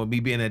 and you know,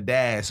 me being a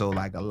dad, so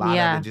like a lot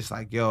of it just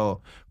like,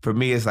 yo, for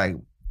me, it's like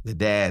the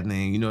dad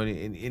thing, you know,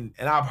 and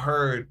I've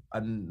heard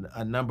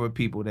a number of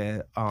people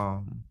that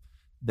are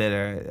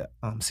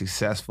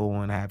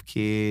successful and have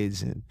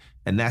kids,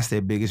 and that's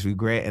their biggest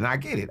regret. And I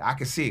get it. I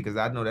can see it because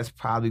I know that's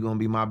probably going to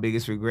be my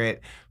biggest regret.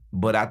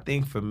 But I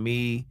think for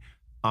me,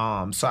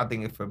 for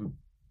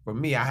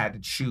me, I had to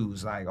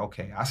choose, like,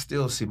 okay, I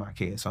still see my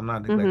kids, so I'm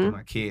not neglecting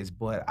my kids,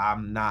 but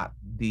I'm not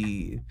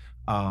the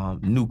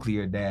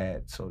nuclear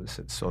dad, so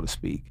to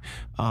speak.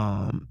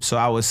 So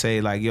I would say,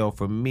 like, yo,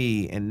 for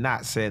me, and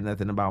not saying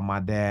nothing about my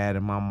dad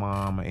and my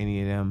mom or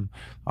any of them,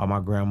 or my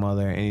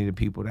grandmother, or any of the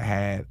people that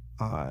had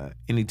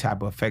any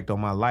type of effect on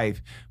my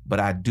life, but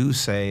I do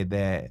say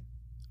that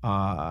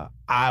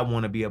I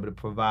want to be able to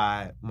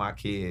provide my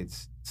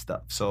kids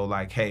stuff. So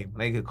like, hey, when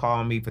they could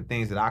call me for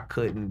things that I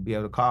couldn't be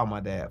able to call my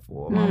dad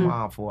for, or my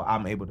mom for,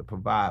 I'm able to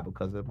provide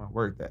because of my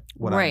work,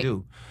 I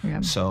do.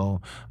 Yeah.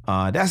 So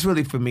that's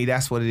really, for me,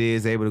 that's what it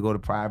is. They're able to go to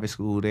private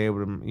school. They're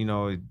able to, you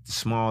know,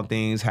 small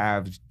things,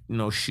 have, you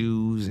know,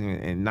 shoes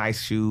and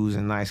nice shoes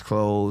and nice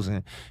clothes,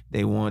 and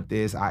they want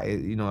this. I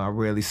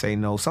rarely say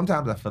no.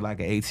 Sometimes I feel like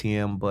an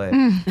ATM, but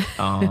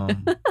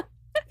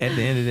at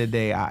the end of the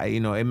day,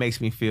 it makes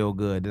me feel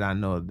good that I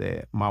know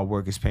that my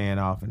work is paying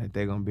off and that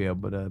they're gonna be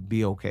able to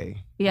be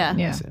okay. Yeah, in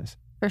Yeah. that sense.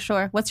 for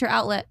sure. What's your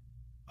outlet?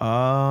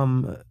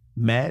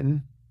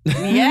 Madden.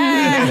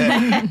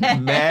 Yeah.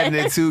 Madden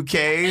and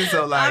 2K.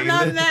 So like, I'm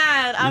not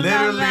mad. I'm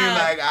literally, not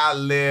mad. like, I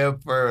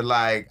live for,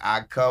 like,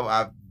 I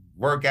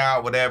work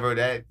out, whatever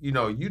that you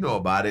know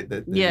about it.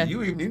 Yeah.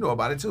 You know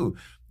about it too.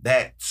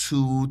 That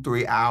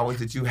 2-3 hours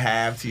that you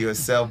have to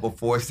yourself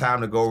before it's time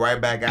to go right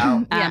back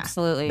out.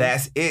 Absolutely.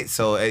 That's it.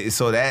 So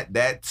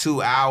that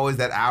 2 hours,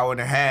 that hour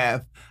and a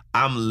half,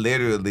 I'm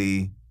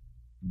literally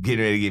getting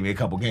ready to give me a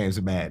couple games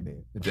of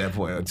Madden at that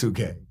point on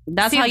 2K.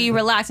 That's See, how you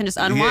relax and just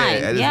unwind.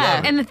 I just Yeah.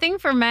 love it. And the thing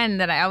for men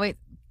that I always,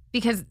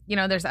 because, you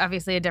know, there's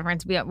obviously a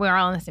difference. We're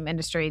all in the same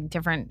industry,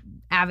 different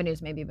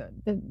avenues maybe, but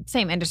the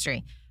same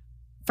industry.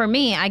 For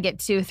me, I get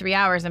 2-3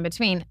 hours in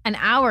between. An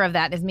hour of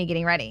that is me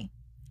getting ready.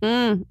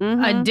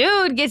 A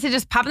dude gets to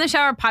just pop in the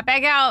shower, pop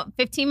back out,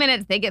 15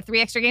 minutes, they get 3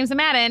 extra games of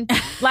Madden.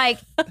 Like,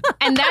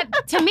 and that,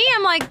 to me,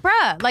 I'm like,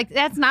 bruh, like,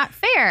 that's not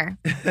fair.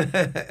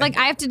 Like,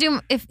 I have to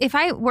do, if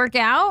I work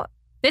out,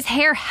 this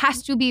hair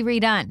has to be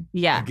redone. I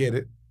Yeah. get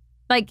it.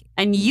 Like,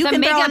 And you the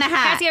can throw makeup on a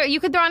hat. has to- you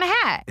could throw on a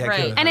hat. Yeah,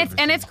 Right.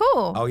 And it's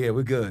cool. Oh yeah,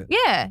 we're good.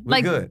 Yeah. We're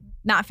Like, good.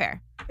 not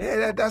fair.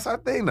 Yeah, that's our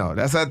thing though.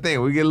 That's our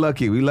thing. We get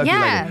lucky. We lucky.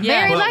 Yeah, like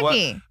very But what-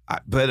 lucky.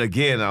 But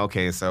again,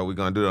 okay, so we're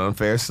gonna do the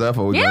unfair stuff,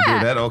 or we're gonna Yeah.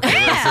 do that? Okay,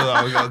 Yeah.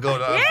 so we're gonna go to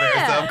the unfair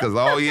Yeah. stuff because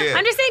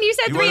I'm just saying, you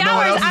said You 3 wanna know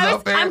what hours. else is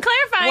unfair? I'm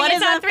clarifying What it's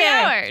is not 3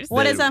 unfair? hours.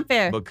 What is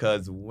unfair?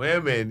 Because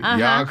women, Uh-huh.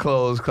 y'all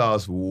clothes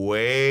cost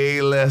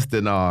way less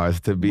than ours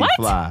to be What?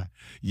 fly.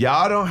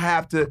 Y'all don't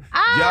have to.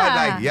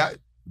 Y'all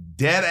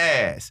dead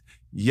ass.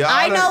 Y'all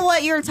I know don't-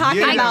 what you're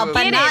talking Yeah. about, I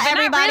but get it, not but not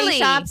everybody really.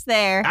 shops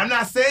there. I'm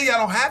not saying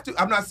y'all don't have to.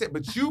 I'm not saying,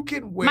 but you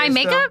can wear My stuff-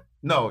 makeup?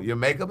 No, your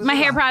makeup is My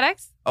hair fine.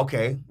 products.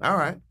 Okay, all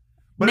right.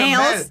 But Nails.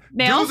 imagine,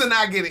 Nails. dudes are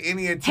not getting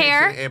any attention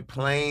Hair. in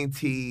plain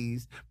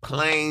tees,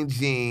 plain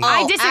jeans.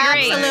 I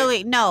disagree.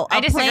 Absolutely. No. I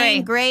A disagree.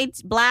 plain gray,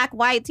 black,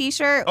 white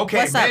t-shirt. Okay,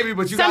 What's up? maybe,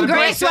 but you Some got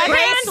gray sweat. sweatpants.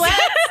 Gray sweats?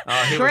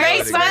 Oh, here we Gray go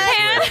with the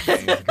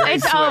sweatpants. Gray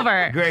It's sweat.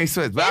 over. Gray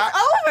sweats. But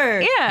It's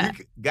over. Yeah.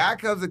 guy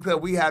comes to the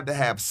club, we have to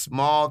have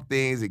small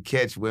things that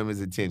catch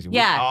women's attention. We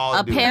all Yeah.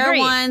 A do. pair Agreed.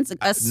 of ones,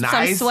 some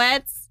Nice.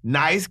 sweats.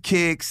 Nice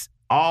kicks,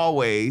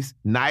 always.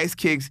 Nice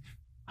kicks,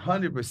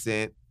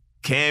 100%.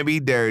 Can be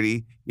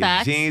dirty. Your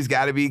Facts. jeans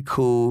got to be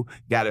cool.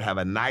 Got to have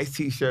a nice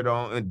t-shirt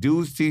on. And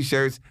dudes'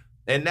 t-shirts,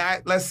 And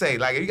that, let's say,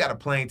 like, if you got a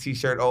plain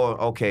T-shirt, oh,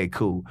 okay,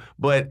 cool.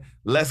 But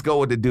let's go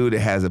with the dude that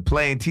has a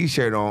plain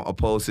T-shirt on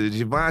opposed to the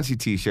Givenchy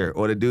T-shirt,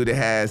 or the dude that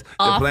has the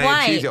plain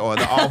Off-white. T-shirt or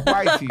the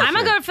off-white T-shirt. I'm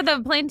gonna go for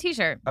the plain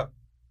T-shirt.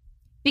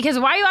 Because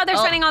why are you out there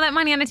spending all that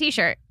money on a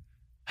T-shirt?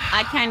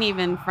 I can't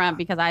even front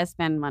because I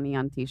spend money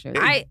on T-shirts.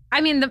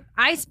 I mean,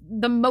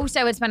 the most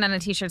I would spend on a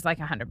T-shirt is like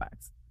 $100,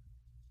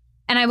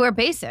 and I wear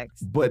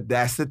basics. But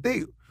that's the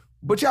thing.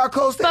 But y'all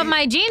close to But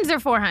my jeans are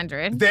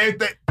 $400,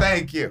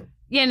 thank you.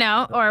 you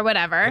know, or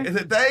whatever.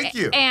 Thank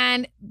you.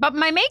 But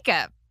my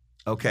makeup,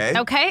 Okay.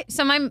 okay?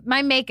 So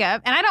my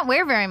makeup, and I don't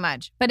wear very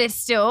much, but it's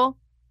still,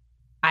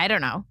 I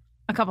don't know,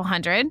 a couple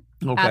hundred.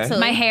 Okay.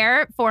 Absolutely. My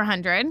hair,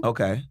 $400.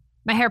 Okay.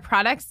 My hair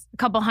products, a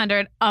couple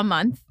hundred a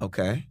month.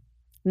 Okay.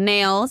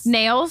 Nails.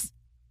 Nails,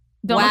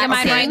 don't look at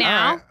mine Waxing. right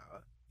now. All right.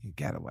 You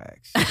gotta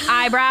wax.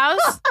 Eyebrows,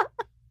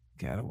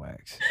 Gotta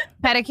wax.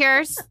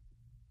 pedicures.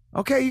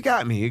 Okay, you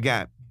got me. You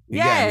got me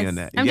Yes. on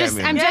that. You I'm got just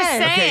me on that.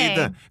 saying. Okay, you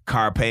done.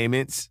 Car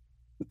payments.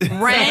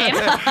 Rent.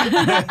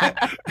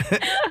 Like-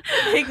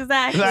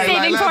 Exactly.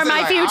 Saving let's for say,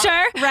 my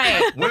like,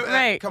 Right. Women,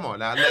 Right. Come on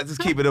now, let's just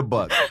keep it a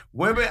buck.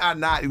 Women are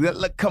not.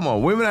 Look, come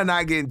on, women are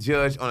not getting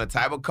judged on the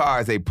type of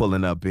cars they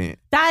pulling up in.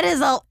 That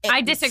is a.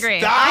 I disagree.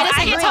 Stop.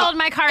 I get told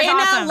my car's In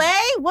awesome. LA?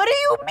 What do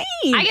you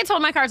mean? I get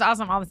told my car's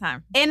awesome all the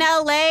time. In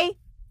LA?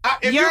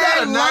 If you You're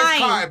got a nice lying.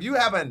 car, if you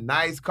have a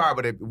nice car,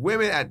 but if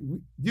women,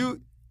 is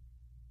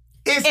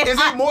If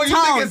it more? You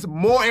Tone. think it's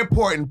more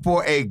important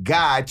for a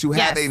guy to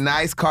have Yes. a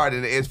nice car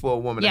than it is for a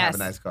woman to have a Yes.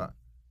 nice car?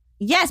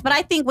 Yes, but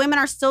I think women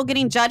are still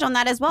getting judged on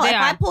that as well. They If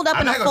are. I pulled up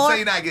I'm in a not gonna Ford, say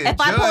you're not getting if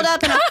I pulled judged.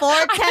 up in a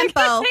Ford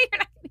Tempo,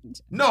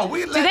 No,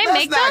 they let's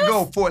make not those?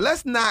 go for it.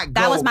 Let's not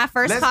go. that was my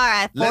 1st let's- car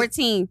at let's-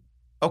 14.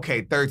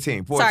 Okay,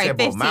 13. Ford Sorry,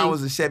 Tempo. 15. Mine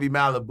was a Chevy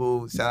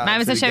Malibu. Shout out Mine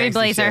was to a the Chevy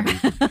gangster Blazer.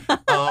 Chevy.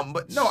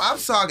 But no, I'm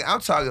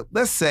talking.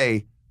 Let's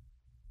say,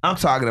 I'm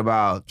talking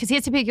about. Because he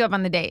has to pick you up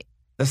on the date.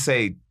 Let's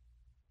say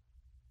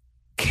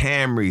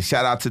Camry.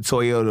 Shout out to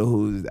Toyota,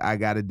 who I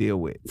got to deal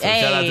with. So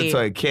shout out to Hey.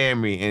 Toyota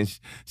Camry, and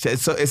so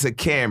it's a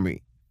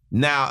Camry.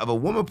 Now, if a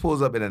woman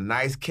pulls up in a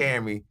nice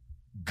Camry,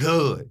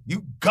 good.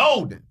 You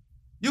golden.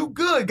 You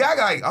good. Guy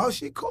like, oh,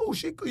 she cool.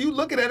 She cool. You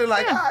looking at it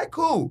like, Yeah. all right,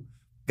 cool.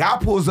 Guy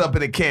pulls up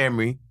in a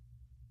Camry.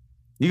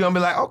 You're gonna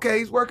be like, okay,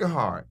 he's working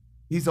hard.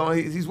 He's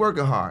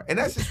working hard, and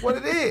that's just what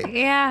it is.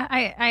 Yeah,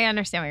 I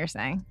understand what you're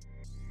saying.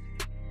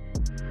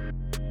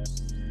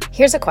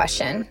 Here's a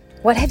question.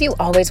 What have you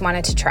always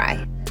wanted to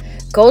try?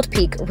 Gold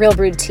Peak Real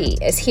Brewed Tea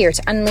is here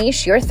to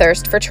unleash your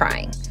thirst for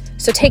trying.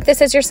 So take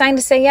this as your sign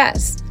to say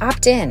yes.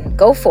 Opt in.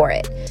 Go for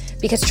it.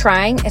 Because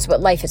trying is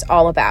what life is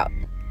all about.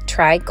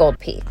 Try Gold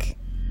Peak.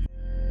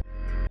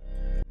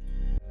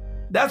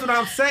 That's what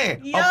I'm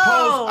saying. Yo,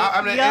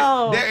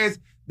 There is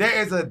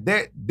I get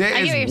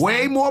what you're way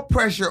saying. more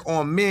pressure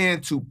on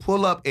men to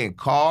pull up in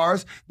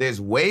cars.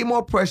 There's way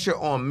more pressure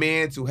on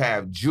men to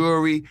have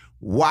jewelry,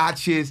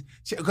 watches.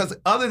 Because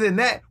other than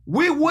that,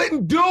 we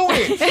wouldn't do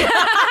it.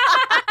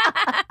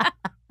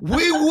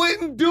 We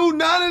wouldn't do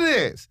none of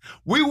this.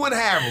 We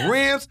wouldn't have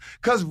rims.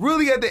 Because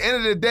really, at the end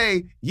of the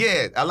day,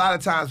 yeah, a lot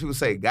of times people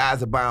say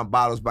guys are buying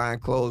bottles, buying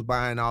clothes,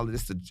 buying all of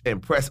this to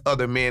impress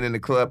other men in the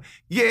club.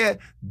 Yeah,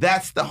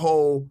 that's the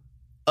whole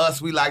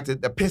us. We like the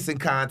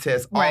pissing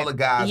contest. All Right. the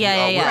guys,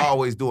 Yeah. we're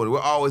always doing it. We're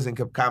always in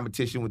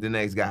competition with the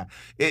next guy.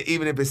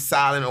 Even if it's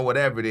silent or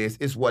whatever it is,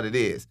 it's what it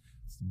is.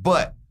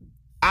 But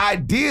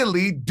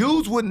ideally,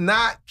 dudes would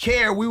not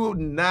care. We would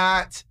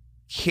not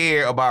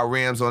care about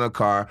rims on a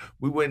car.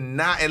 We would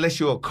not, unless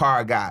you're a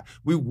car guy.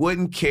 We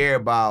wouldn't care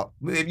about,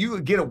 if you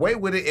could get away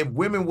with it, if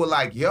women were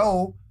like,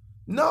 yo,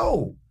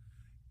 no.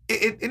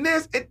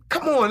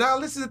 Come on now,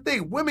 listen to the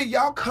thing. Women,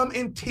 y'all come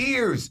in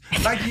tears.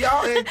 Like,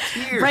 y'all in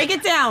tears. Break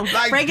it down.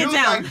 Like, Break it dudes,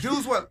 down. Like,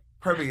 dudes want,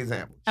 perfect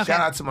example. Okay.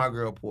 Shout out to my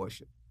girl,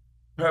 Portia.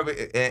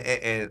 Perfect,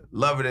 and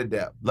love her to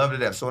death. Love her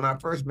to death. So when I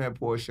first met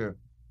Portia,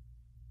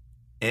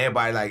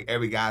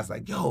 every guy's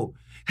like, yo,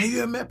 have you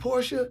ever met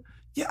Portia?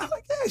 Yeah, I'm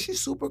like, yeah, she's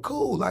super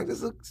cool. Like,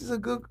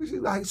 she's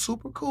like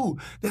super cool.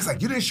 It's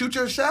like, you didn't shoot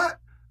your shot?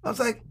 I was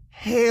like,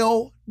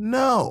 hell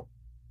no.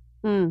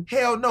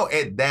 Hell no.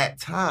 At that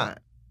time,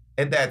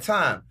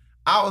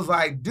 I was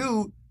like,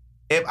 dude,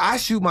 if I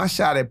shoot my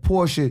shot at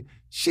Portia,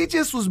 she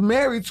just was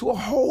married to a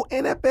whole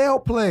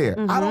NFL player.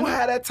 I don't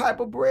have that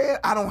type of bread.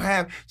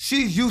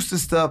 She's used to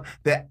stuff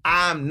that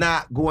I'm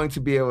not going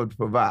to be able to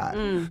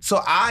provide.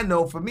 So I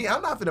know for me,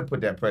 I'm not going to put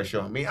that pressure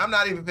on me. I'm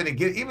not even going to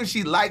get, even if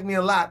she liked me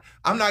a lot,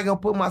 I'm not going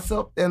to put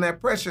myself in that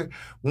pressure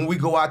when we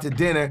go out to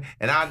dinner.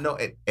 And I know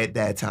at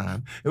that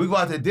time, if we go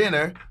out to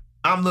dinner,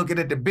 I'm looking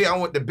at the bill. I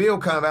want the bill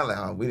coming out like,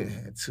 oh, we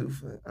didn't have 2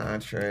 for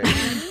entree.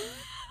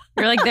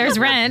 You're like, there's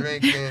rent.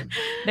 Drinking.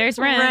 There's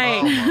rent.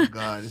 Right. Oh my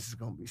God, this is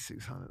gonna be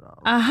 $600.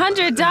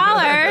 $100.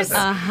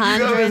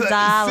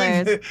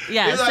 $100.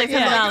 Yeah, It's like, $600. you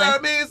know what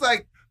I mean? It's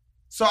like,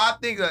 so I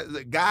think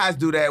the guys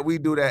do that. We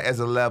do that as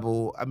a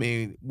level. I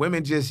mean,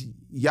 women just,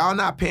 y'all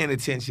not paying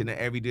attention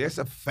to every day. That's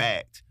a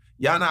fact.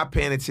 Y'all not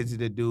paying attention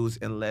to dudes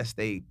unless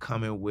they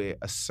come in with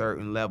a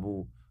certain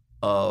level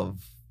of,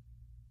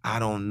 I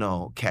don't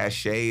know,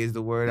 cachet is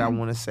the word I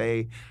want to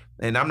say.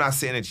 And I'm not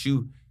saying that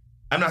you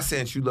I'm not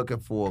saying you looking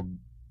for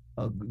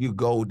you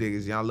gold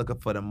diggers, y'all looking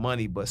for the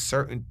money, but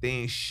certain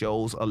things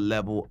shows a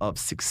level of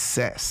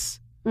success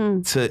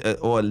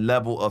or a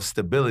level of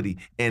stability.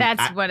 And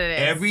That's what it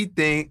is.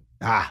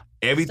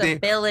 Everything.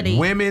 Stability.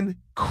 Women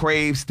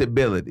crave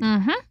stability.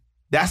 Mm-hmm.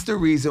 That's the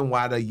reason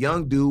why the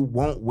young dude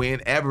won't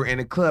win ever in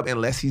a club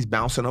unless he's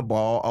bouncing a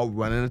ball or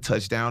running a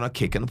touchdown or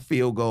kicking a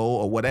field goal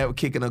or whatever,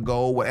 kicking a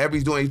goal, whatever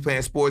he's doing. He's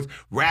playing sports,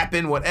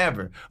 rapping,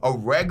 whatever. A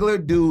regular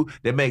dude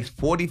that makes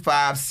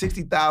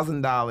 $45,000,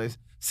 $60,000,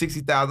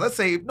 $60,000. Let's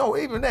say, no,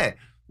 even that.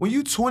 When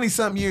you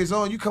 20-something years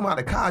old, you come out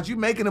of college, you're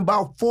making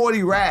about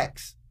 40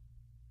 racks.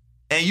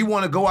 And you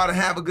want to go out and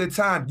have a good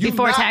time.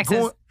 Before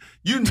taxes.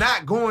 You're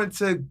not going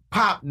to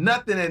pop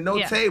nothing at no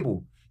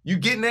table. You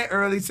getting there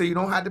early so you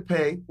don't have to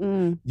pay.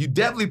 You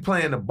definitely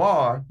playing the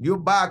bar. You'll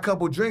buy a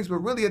couple drinks, but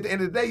really at the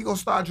end of the day, you're going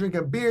to start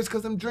drinking beers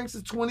because them drinks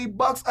is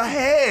 $20 a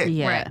head.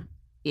 Yeah. Right.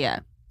 Yeah.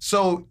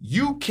 So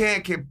you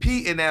can't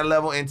compete in that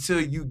level until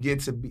you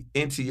get to be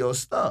into your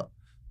stuff.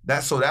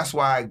 That's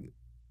why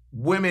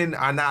women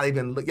are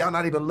y'all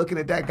not even looking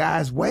at that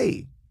guy's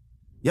weight.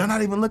 Y'all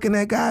not even looking at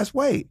that guy's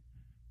weight.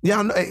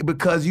 Y'all know,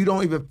 because you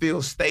don't even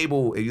feel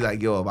stable. And you're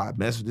like, yo, if I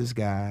mess with this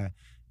guy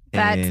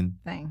and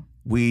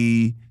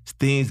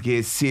things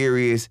get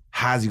serious,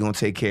 how's he gonna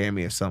take care of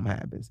me if something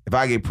happens? If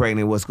I get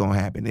pregnant, what's gonna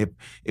happen?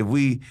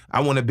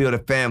 I want to build a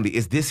family.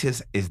 Is this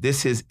his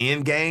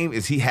end game?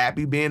 Is he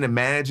happy being a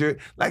manager?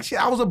 Like shit,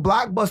 I was a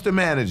Blockbuster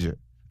manager.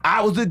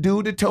 I was the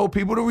dude that told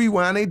people to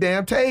rewind their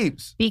damn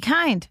tapes. Be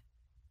kind.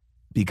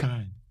 Be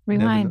kind.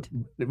 Rewind.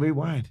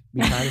 Rewind.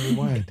 Be kind and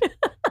rewind.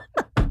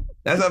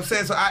 That's what I'm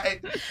saying. So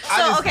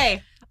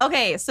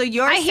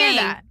you're saying, hear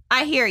that.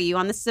 I hear you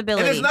on the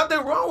stability. And there's nothing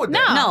wrong with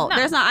that. No,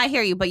 there's not. I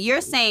hear you. But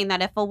you're saying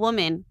that if a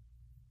woman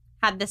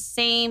had the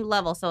same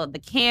level, so the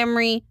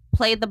Camry,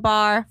 played the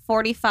bar,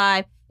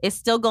 45, is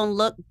still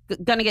gonna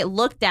get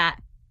looked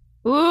at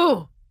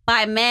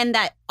by men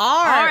that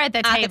are at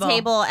the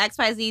table,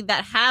 XYZ,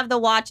 that have the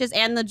watches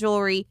and the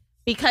jewelry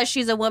because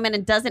she's a woman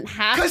and doesn't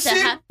have to. Because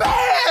she's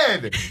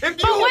bad.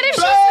 If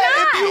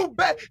you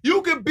bad,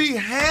 you can be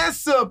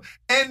handsome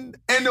and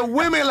the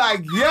women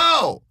like,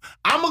 yo,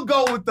 I'm gonna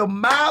go with the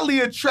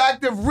mildly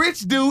attractive rich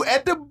dude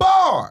at the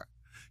bar.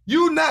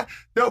 You not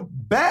the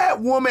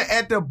bad woman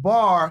at the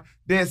bar.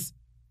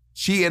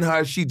 She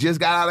just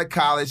got out of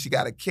college. She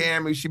got a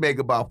Camry. She make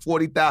about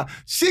 $40,000.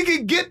 She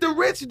can get the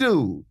rich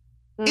dude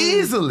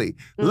easily.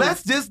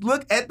 Let's just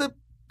look at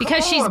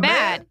because she's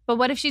bad. Man. But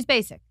what if she's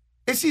basic?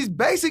 If she's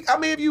basic, I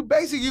mean, if you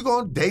basic, you're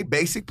gonna date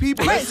basic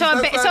people. Right.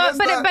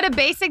 But a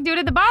basic dude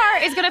at the bar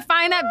is gonna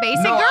find that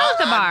basic girl at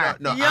the bar.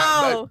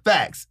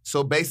 Facts.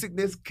 So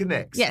basicness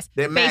connects. Yes.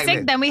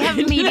 Basic. Then we have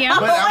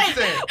medium.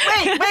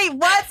 Wait,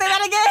 what? Say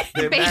that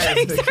again.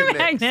 Basics are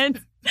magnets.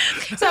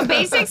 So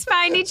basics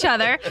find each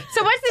other.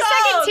 So what's the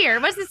second tier?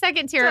 What's the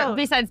second tier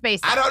besides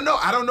basic? I don't know.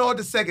 I don't know what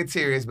the second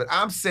tier is, but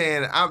I'm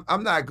saying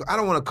I'm not. I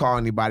don't want to call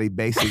anybody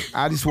basic.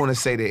 I just want to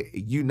say that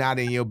you not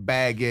in your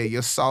bag yet.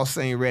 Your sauce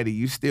ain't ready.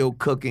 You still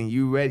cooking.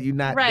 You ready? You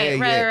not there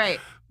yet. Right.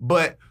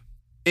 But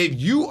if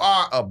you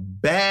are a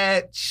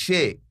bad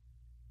chick,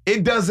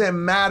 it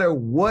doesn't matter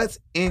what's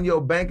in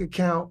your bank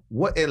account.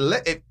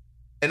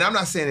 And I'm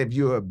not saying if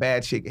you're a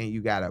bad chick and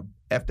you got a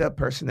effed up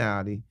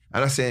personality.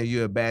 I'm not saying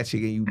you're a bad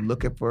chick and you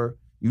looking for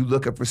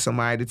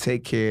somebody to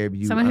take care of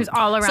you. Someone who's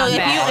all around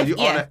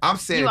bad. I'm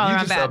saying if you're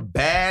just a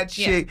bad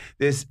chick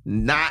that's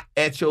not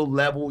at your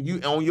level, you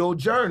on your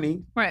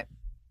journey, right?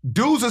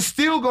 Dudes are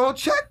still gonna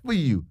check for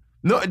you.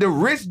 No, the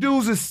rich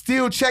dudes are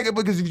still checking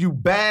because if you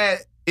bad,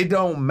 it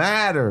don't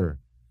matter.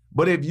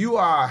 But if you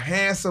are a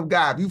handsome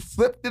guy, if you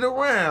flipped it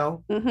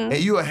around and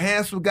you a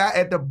handsome guy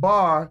at the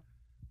bar,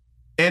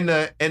 and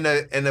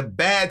the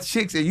bad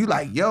chicks, and you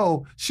like,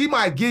 yo, she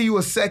might give you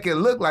a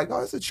second look like,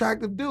 oh, it's an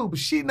attractive dude, but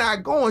she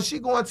not going. She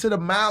going to the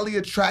mildly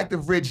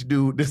attractive rich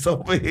dude that's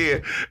over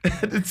here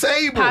at the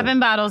table. Popping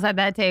bottles at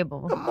that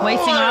table.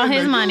 Wasting all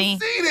his money. You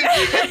seen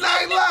it.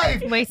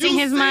 Nightlife. Wasting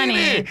his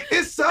money.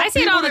 It's some I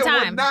see it all the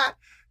time. That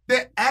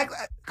act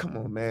like, come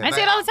on, man. I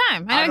see it all the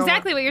time. I know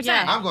exactly what you're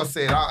saying. I'm going to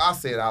say it. I'll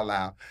say it out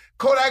loud.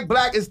 Kodak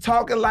Black is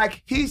talking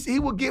like he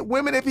would get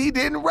women if he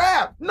didn't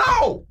rap.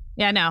 No.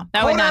 Yeah, no,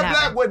 that would not happen.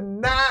 Kodak Black would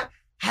not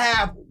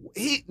have,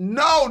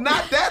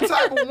 not that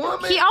type of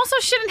woman. He also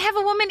shouldn't have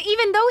a woman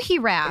even though he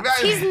raps.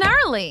 Right. He's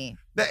gnarly.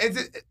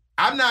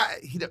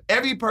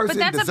 Every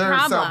person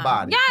deserves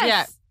somebody.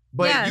 Yes.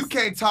 But you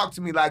can't talk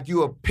to me like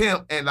you a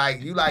pimp and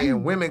like you like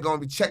and women gonna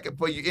be checking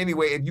for you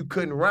anyway if you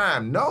couldn't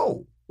rhyme.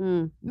 No.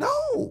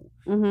 No.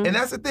 And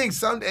that's the thing.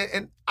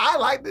 And I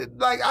like it.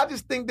 Like I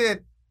just think that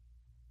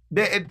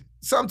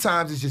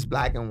sometimes it's just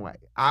black and white.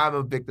 I'm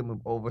a victim of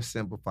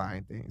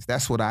oversimplifying things.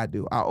 That's what I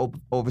do. I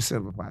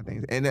oversimplify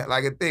things. And that,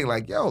 like a thing,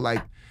 like, yo,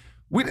 like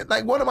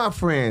one of my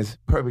friends,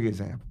 perfect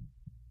example.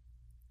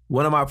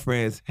 One of my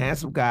friends,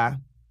 handsome guy,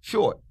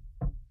 short.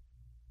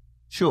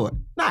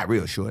 Not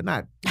real short,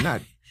 not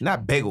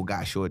bagel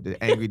guy short,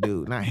 the angry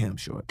dude, not him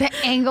short. The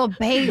angry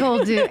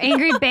bagel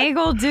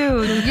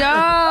dude. Yo.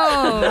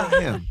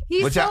 Not him.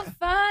 He's so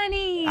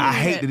funny. I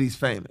hate that he's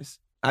famous.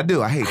 I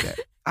do. I hate that.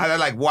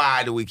 Like,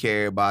 why do we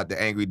care about the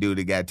angry dude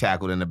that got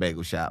tackled in the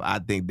bagel shop? I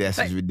think that's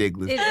just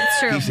ridiculous. It's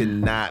true. He should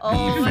not be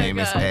Oh my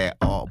famous God. at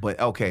all. But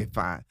okay,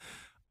 fine.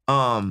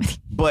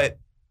 But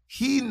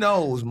he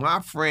knows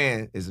my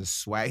friend is a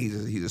swag. He's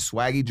a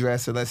swaggy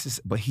dresser.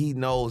 But he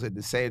knows at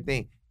the same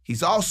thing.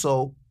 He's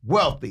also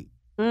wealthy,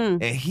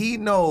 and he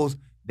knows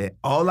that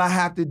all I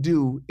have to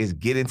do is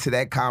get into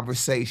that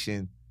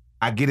conversation.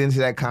 I get into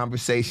that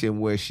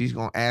conversation where she's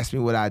gonna ask me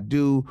what I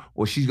do,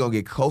 or she's gonna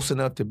get close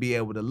enough to be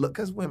able to look.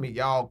 Cause women,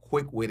 y'all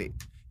quick with it.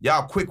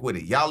 Y'all quick with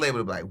it. Y'all able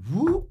to be like,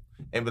 whoop,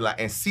 and be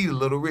like, and see the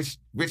little rich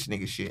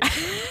nigga shit.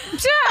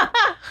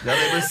 Y'all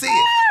ever see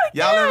it?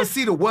 Y'all ever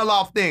see the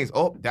well-off things?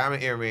 Oh,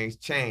 diamond earrings,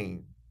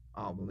 chain.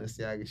 Oh,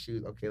 Balenciaga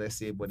shoes. Okay, let's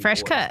see what he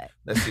Fresh orders. cut.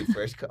 Let's see,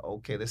 fresh cut.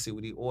 Okay, let's see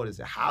what he orders.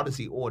 And how does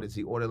he order? Does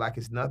he order like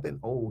it's nothing?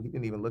 Oh, he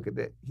didn't even look at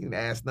that. He didn't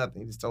ask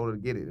nothing. He just told her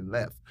to get it and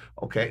left.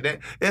 Okay,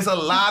 there's a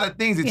lot of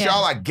things that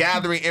y'all are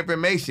gathering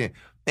information.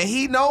 And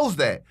he knows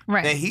that.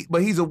 Right. And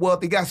but he's a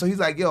wealthy guy. So he's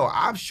like, yo,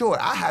 I'm sure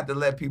I had to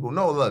let people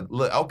know,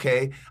 look,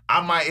 okay,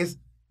 I might,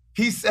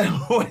 he said,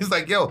 he's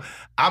like, yo,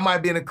 I might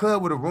be in a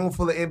club with a room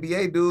full of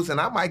NBA dudes and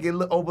I might get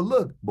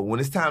overlooked. But when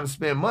it's time to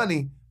spend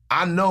money,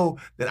 I know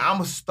that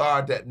I'm a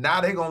star that now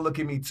they're going to look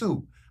at me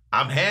too.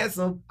 I'm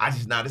handsome. I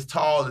just not as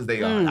tall as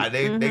they are.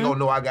 They going to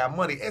know I got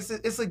money.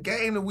 It's a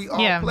game that we all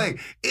play.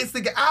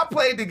 I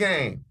played the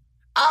game.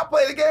 I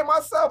played the game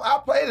myself. I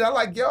played it. I'm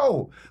like,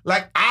 yo,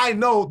 like I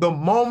know the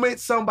moment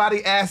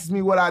somebody asks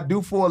me what I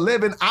do for a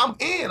living, I'm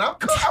in. I'm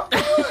good.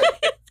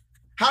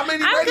 How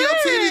many radio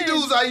TV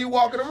dudes are you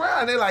walking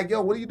around? They're like,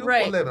 yo, what do you do for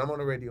a living? I'm on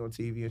the radio and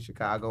TV in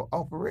Chicago.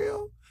 Oh, for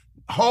real?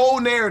 Whole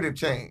narrative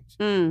change.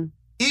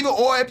 Even,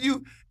 or if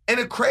you, and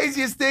the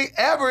craziest thing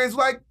ever is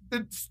like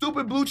the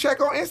stupid blue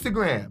check on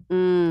Instagram.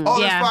 All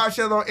this fire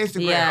shit on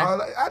Instagram. Yeah.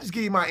 I just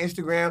give you my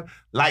Instagram,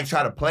 like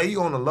try to play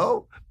you on the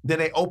low. Then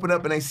they open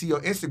up and they see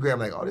your Instagram,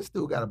 like, oh, this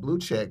dude got a blue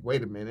check.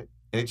 Wait a minute.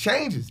 And it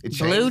changes. It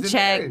changes Blue the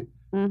check.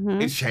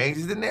 narrative. It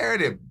changes the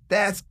narrative.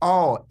 That's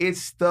all.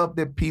 It's stuff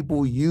that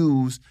people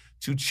use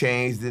to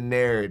change the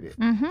narrative.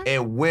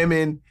 And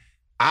women,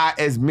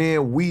 as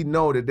men, we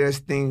know that there's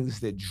things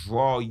that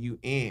draw you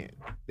in.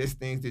 There's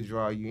things that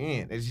draw you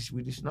in.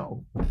 We just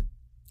know.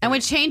 And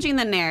with changing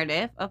the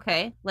narrative,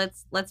 okay,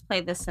 let's play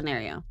this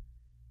scenario.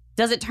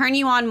 Does it turn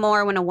you on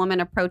more when a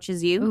woman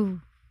approaches you? Ooh,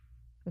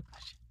 good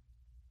question.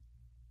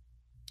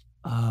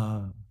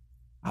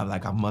 I'm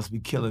like, I must be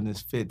killing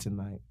this fit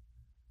tonight.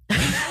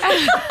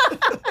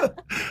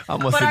 I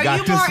must But have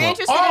got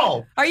this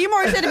one. Are you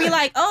more interested to be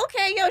like,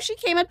 okay, yo, she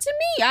came up to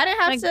me. I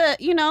didn't have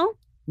to,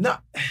 No,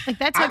 Like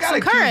that I took got some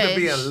accused courage. of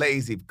being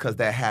lazy because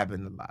that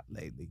happened a lot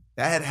lately.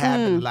 That had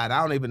happened a lot.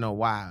 I don't even know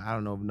why. I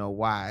don't know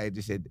why. It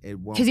just it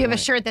won't. Because you have a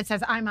shirt that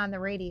says "I'm on the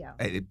radio."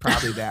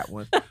 Probably that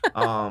one.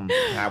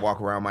 I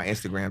walk around my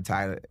Instagram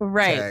tag.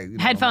 Right.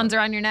 Headphones are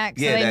on your neck,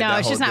 so they know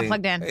it's just not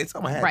plugged in. It's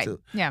on my head Right. too.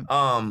 Yeah.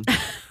 I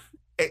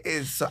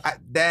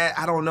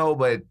don't know,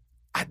 but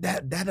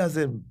that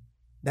doesn't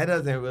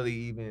really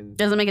even.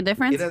 Doesn't make a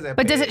difference? It doesn't.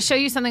 But does it show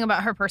you something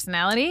about her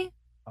personality?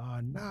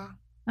 Nah.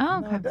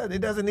 Oh, No, okay.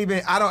 it doesn't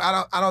even. I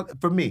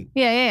don't. For me,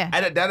 Yeah.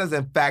 that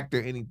doesn't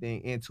factor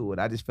anything into it.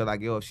 I just feel like,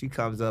 yo, if she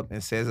comes up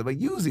and says it, but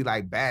usually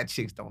like bad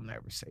chicks don't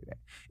never say that.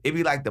 It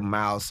be like the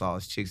mild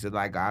sauce chicks that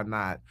like are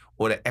not,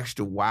 or the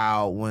extra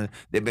wild one.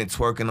 They've been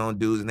twerking on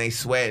dudes and they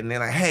sweat and they're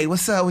like, hey,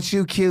 what's up with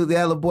you, cute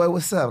yellow boy?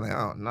 What's up? Like,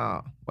 oh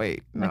no,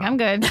 wait, no. Like I'm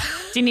good. Do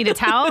you need a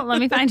towel? Let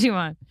me find you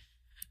one.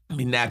 Let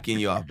me napkin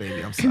you off,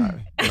 baby. I'm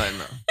sorry. Like,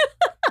 no.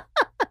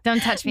 Don't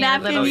touch me.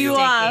 Napkin a little you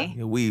sticky. off.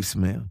 Your weave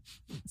smell.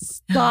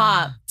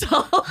 Stop.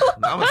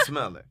 I'm a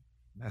smeller.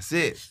 That's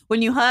it.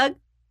 When you hug?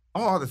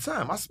 All the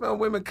time. I smell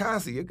women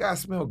constantly. You guys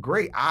smell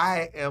great.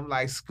 I am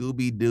like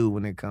Scooby-Doo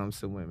when it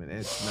comes to women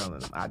and smelling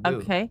them. I do.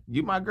 Okay.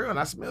 You my girl, and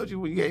I smelled you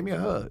when you gave me a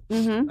hug.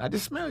 Mm-hmm. I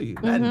just smell you.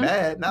 Nothing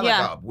bad. Not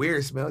Yeah. like a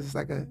weird smell. Just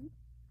like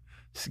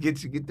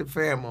just get the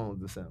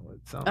pheromones or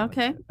something.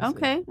 Okay. Like that. That's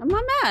Okay. it. I'm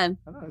not mad.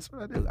 I know, that's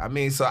what I do. I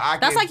mean, so I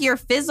That's can, like your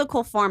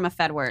physical form of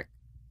Fed work.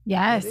 It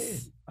Yes.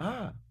 is.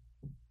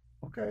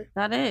 Okay.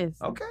 That is.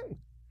 Okay.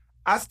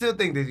 I still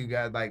think that you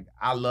guys, like,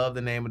 I love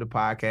the name of the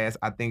podcast.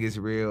 I think it's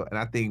real. And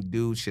I think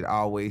dudes should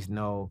always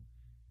know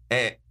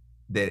that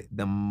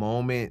the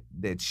moment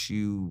that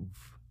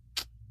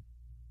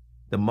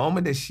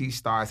she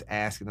starts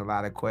asking a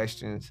lot of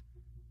questions,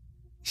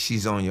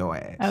 she's on your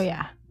ass. Oh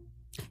yeah.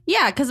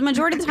 Yeah, because the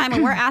majority of the time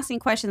when we're asking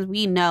questions,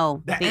 we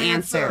know The the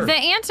answer. answer. The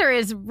answer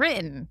is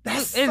written.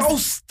 That's It's- so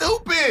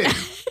stupid.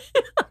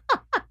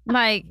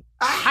 like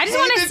I just hate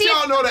wanna that see-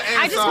 y'all know the answer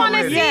I just want to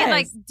already. see Yes.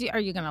 like are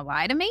you gonna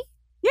lie to me?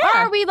 Or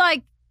Yeah. are we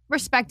like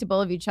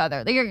respectable of each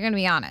other? Like you're gonna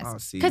be Oh,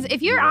 honest. see, Because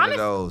if you're one of honest,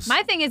 those.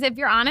 my thing is if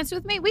you're honest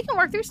with me, we can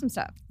work through some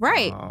stuff.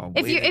 Right. Oh,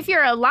 If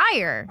you're a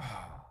liar,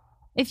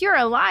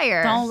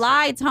 Don't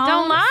lie, Tom.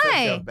 Don't lie.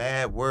 That's such a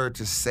bad word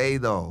to say,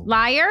 though.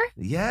 Liar,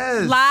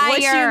 Yes. liar,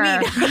 What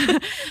you mean?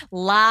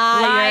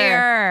 Liar.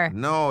 liar.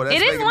 No, that's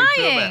It is making me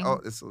feel lying. bad.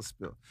 Oh, it's a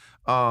spill.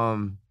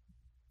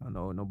 I don't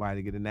know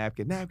nobody get a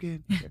napkin.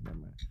 Napkin. Okay, never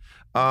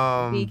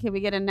mind. Can we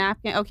get a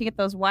napkin? Oh, can you get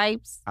those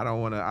wipes? I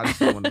just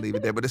don't want to leave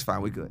it there, but it's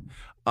fine. We good.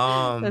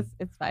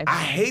 It's fine.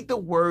 I hate the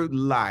word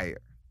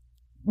liar.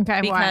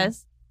 Okay,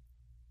 because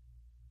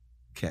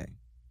Okay.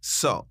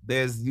 So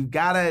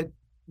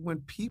when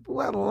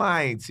people are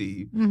lying to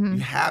you, Mhm. you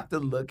have to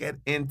look at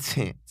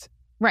intent.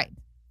 Right.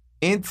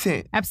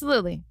 Intent.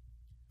 Absolutely.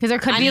 Because there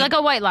could I be need- like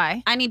a white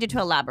lie. I need you to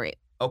elaborate.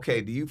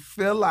 Okay, do you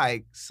feel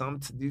like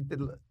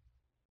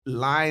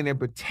lying and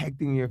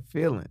protecting your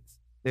feelings?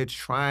 They're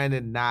trying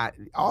to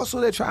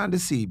they're trying to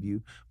deceive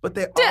you, but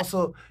there's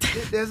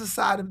a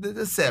side of the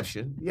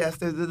deception. Yes,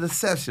 there's the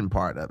deception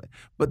part of it,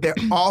 but they're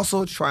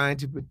also trying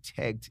to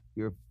protect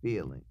your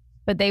feelings.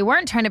 But they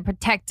weren't trying to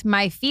protect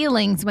my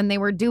feelings when they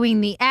were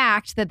doing the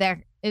act that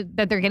they're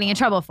getting in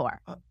trouble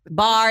for.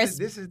 Bars.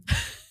 This is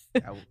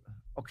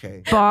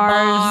okay.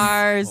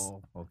 Bars.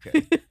 Oh,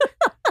 okay.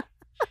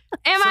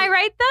 Am I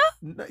right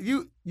though?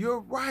 No, you're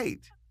right,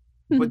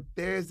 Hmm. but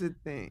there's the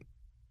thing.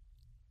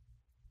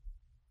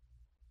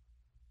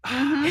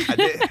 Mhm. I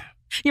did.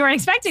 You weren't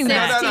expecting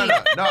that.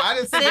 No. I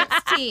didn't say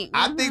that. 16.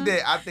 I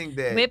think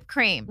that Whipped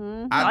cream.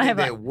 Mhm. I I'll think have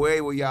that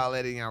where were y'all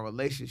at in your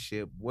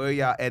relationship? Where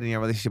y'all at in your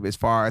relationship as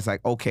far as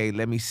like, okay,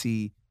 let me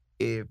see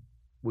if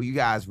were you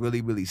guys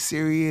really, really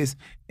serious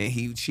and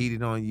he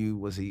cheated on you?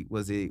 Was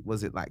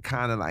it like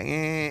kind of like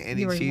and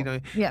he You were- cheated on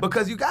you? Yeah.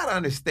 Because you gotta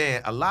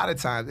understand a lot of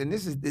times, and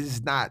this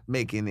is not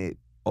making it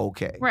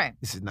okay. Right.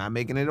 This is not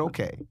making it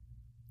okay.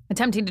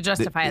 Attempting to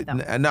justify it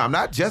though. No, I'm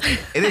not just.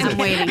 It is. I'm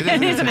waiting.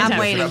 It is an I'm attempt.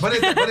 waiting. But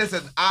it's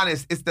an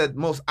honest. It's the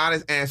most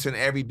honest answer, and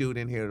every dude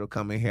in here that'll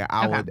come in here,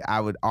 I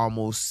would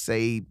almost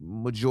say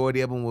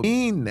majority of them would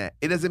mean that.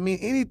 It doesn't mean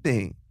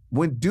anything.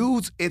 When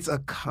dudes, it's a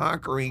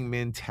conquering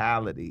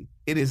mentality.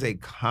 It is a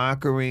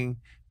conquering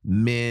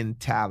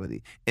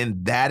mentality,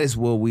 and that is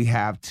what we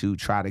have to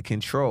try to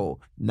control.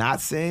 Not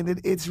saying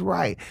that it's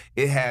right.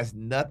 It has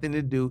nothing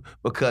to do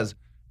because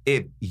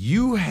if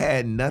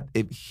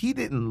he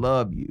didn't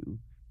love you.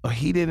 Or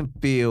he didn't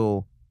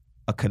feel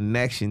a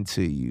connection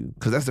to you.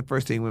 Because that's the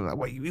first thing we're like,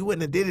 well, you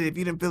wouldn't have did it if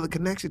you didn't feel a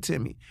connection to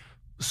me.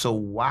 So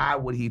why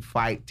would he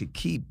fight to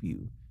keep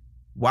you?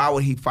 Why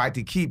would he fight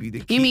to keep you?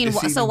 You mean,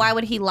 so why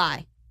would he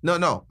lie?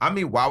 No. I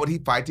mean, why would he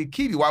fight to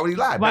keep you? Why would he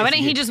lie? Why wouldn't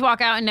he Basically. just walk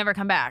out and never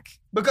come back?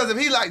 Because if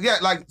he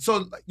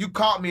so you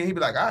called me and he'd be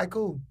like, all right,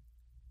 cool.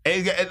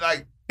 And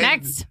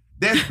Next.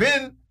 there's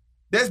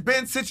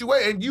been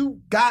situations, and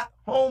you got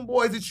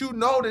homeboys that you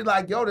know that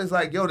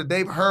that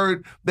they've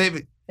heard, They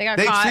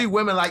They caught. treat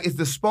women like it's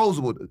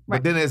disposable. But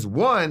Right. then there's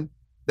one,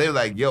 they're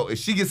like, yo, if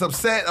she gets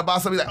upset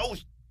about something, like, oh,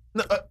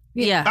 no,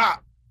 Yeah.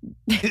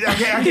 I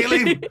can't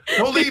leave.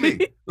 Don't leave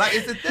me. Like,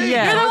 it's the thing.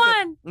 Yeah. You're the So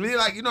one. I mean,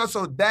 like,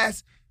 so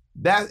that's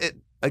it.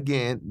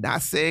 Again,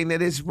 not saying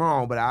that it's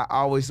wrong, but I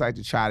always like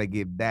to try to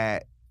give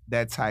that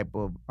type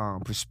of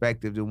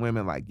perspective to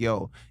women. Like,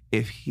 yo,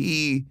 if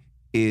he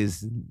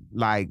is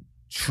like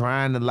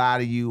trying to lie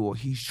to you, or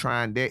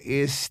there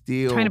is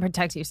still Trying to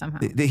protect you somehow.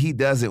 that he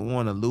doesn't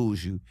want to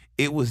lose you.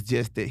 It was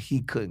just that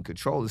he couldn't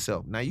control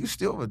himself. Now you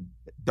still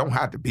don't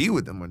have to be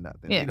with him or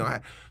nothing. Yeah. You know,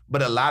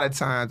 but a lot of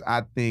times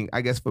I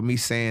guess for me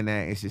saying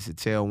that is just to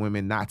tell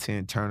women not to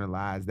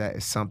internalize that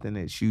as something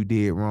that you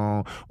did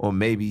wrong, or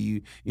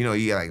maybe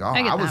you're like, oh,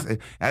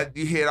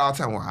 you hear it all the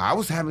time. Well, I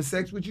was having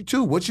sex with you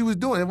too. What you was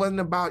doing? It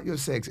wasn't about your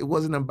sex. It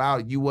wasn't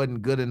about you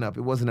wasn't good enough.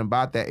 It wasn't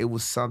about that. It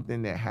was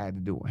something that had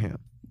to do with him.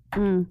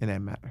 In that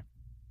matter.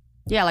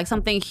 Yeah, like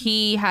something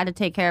he had to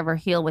take care of or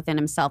heal within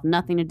himself.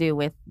 Nothing to do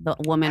with the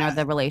woman or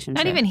the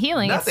relationship. Not even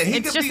healing. Nothing. He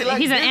It's could just be like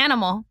he's an this.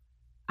 animal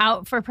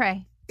out for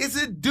prey. Is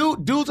it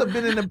dudes have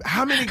been in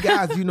how many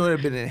guys do you know that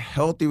have been in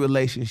healthy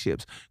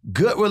relationships,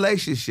 good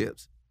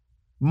relationships?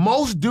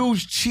 Most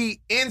dudes cheat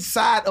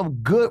inside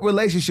of good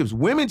relationships.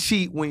 Women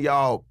cheat when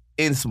y'all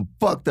in some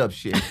fucked up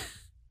shit.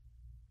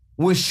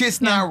 When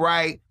shit's not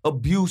right,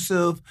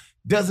 abusive,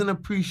 doesn't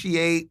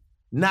appreciate.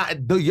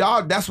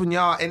 That's when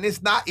y'all, and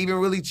it's not even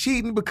really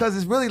cheating because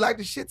it's really like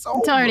the shit's over.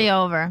 It's already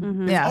over.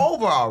 Mhm. It's Yeah.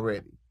 over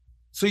already.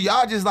 So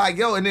y'all just like,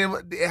 yo, and then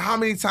how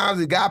many times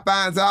the guy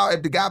finds out?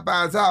 If the guy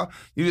finds out,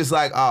 you just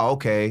like, oh,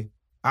 okay,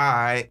 all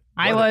right.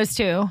 I was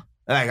too.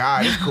 Like, all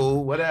right, it's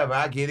cool, whatever.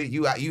 I get it.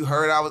 You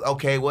heard I was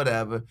okay,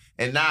 whatever.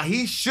 And now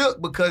he's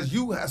shook because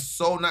you have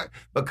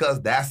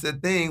because that's the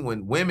thing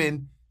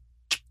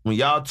when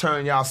y'all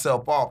turn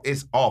yourself off,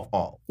 it's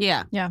off.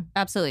 Yeah. Yeah.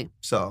 Absolutely.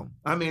 So,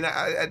 I mean,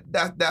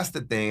 that's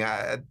the thing.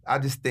 I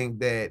just think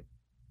that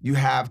you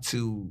have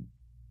to,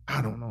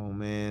 I don't know,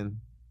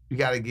 man. You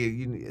got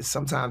to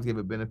sometimes give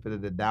a benefit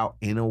of the doubt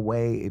in a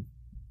way.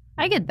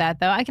 I get that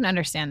though. I can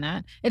understand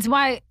that. It's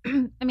why,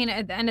 I mean,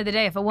 at the end of the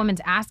day, if a woman's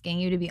asking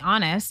you to be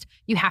honest,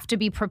 you have to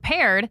be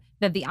prepared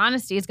that the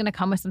honesty is going to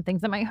come with some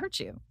things that might hurt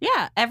you.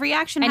 Yeah. Every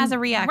action has a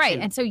reaction. Right.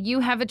 And so you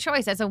have a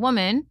choice as a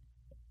woman.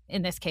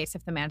 In this case,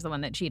 if the man's the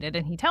one that cheated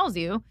and he tells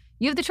you,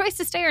 you have the choice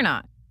to stay or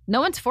not. No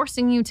one's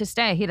forcing you to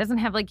stay. He doesn't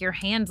have like your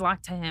hands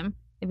locked to him.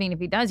 I mean, if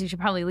he does, you should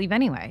probably leave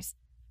anyways.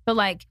 But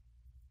like,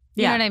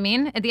 you know what I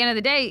mean? At the end of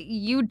the day,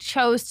 you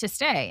chose to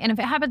stay. And if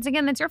it happens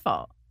again, that's your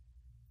fault.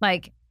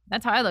 Like,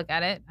 that's how I look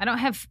at it. I don't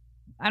have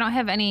I don't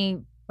have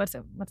any. What's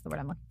the word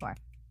I'm looking for?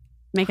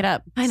 Make it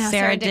up. I know,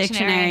 Sarah Sarah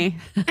Dictionary.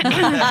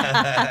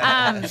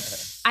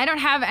 I don't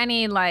have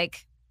any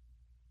like.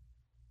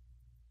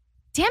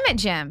 Damn it,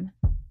 Jim.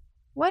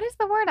 What is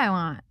the word I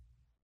want?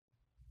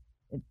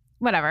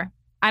 Whatever.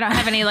 I don't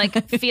have any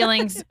like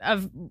feelings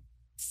of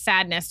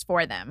sadness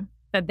for them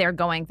that they're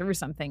going through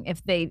something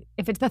if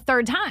it's the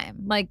third time.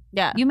 Like,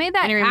 Yeah. you made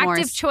that Any active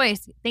remorse.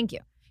 choice. Thank you.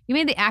 You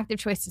made the active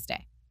choice to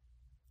stay.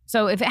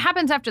 So if it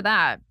happens after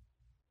that,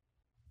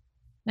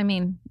 I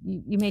mean,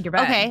 you made your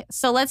bed. Okay,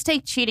 so let's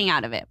take cheating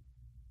out of it.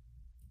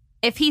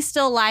 If he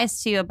still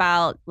lies to you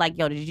about, like,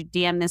 yo, did you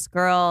DM this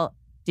girl?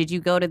 Did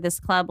you go to this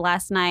club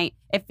last night?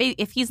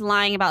 If he's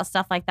lying about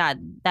stuff like that,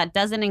 that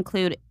doesn't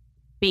include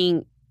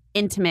being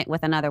intimate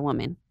with another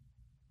woman.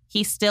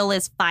 He still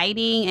is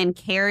fighting and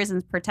cares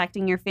and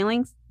protecting your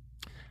feelings?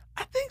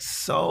 I think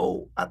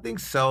so.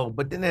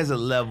 But then there's a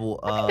level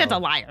of. I think that's a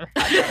liar.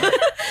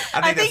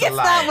 I think that's a it's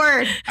liar. that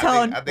word,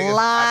 Tone. I think it's-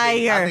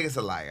 Liar. I think it's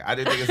a liar. I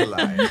do think it's a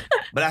liar.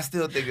 But I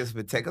still think it's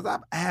protect because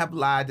I have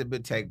lied to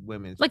protect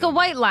women. Like a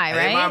white lie, And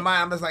in my right?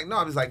 mind, I'm just like, no.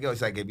 I'm just like, yo.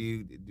 It's like, if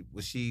you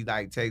was she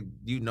like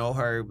you know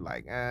her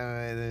like,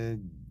 yeah.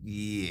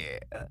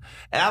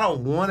 And I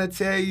don't want to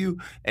tell you,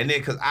 and then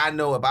because I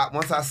know about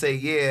once I say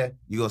yeah,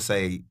 you gonna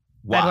say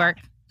why. Bad work.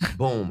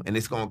 Boom, and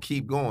it's gonna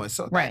keep going.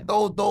 So Right.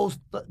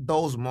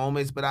 those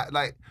moments, but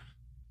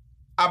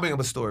I'll bring up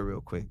a story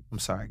real quick. I'm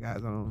sorry, guys.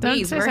 I don't. Don't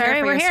Please, say we're sorry, here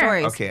for we're your here.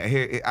 stories.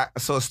 Okay, I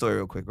saw a story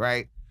real quick,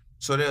 right?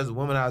 So there was a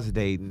woman I was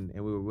dating,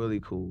 and we were really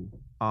cool.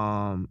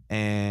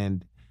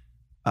 And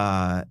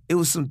it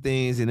was some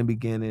things in the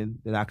beginning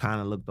that I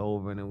kind of looked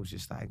over, and it was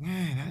just like,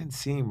 man, that didn't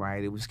seem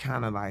right. It was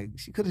kind of like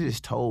she could have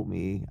just told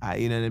me,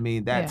 you know what I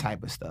mean? That Yeah.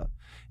 type of stuff.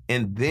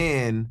 And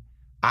then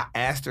I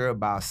asked her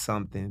about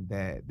something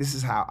that this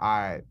is how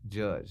I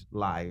judge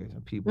liars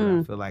and people that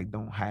I feel like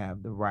don't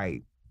have the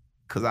right.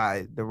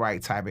 The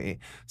right type of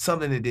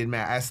something that didn't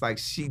matter. That's like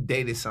she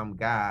dated some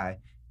guy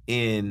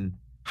in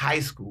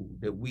high school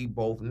that we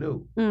both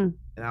knew, and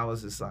I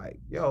was just like,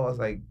 yo, I was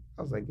like,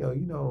 yo,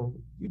 you know,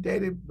 you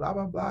dated blah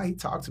blah blah. He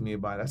talked to me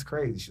about it. That's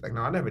crazy. She's like,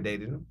 no, I never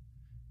dated him,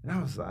 and I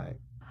was like,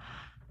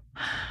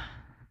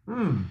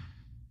 and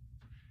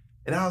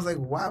I was like,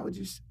 why would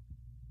you?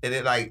 And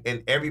it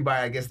and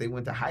everybody, I guess they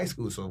went to high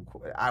school, so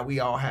we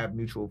all have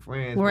mutual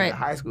friends. We went to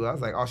high school. I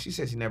was like, oh, she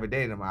said she never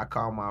dated him. I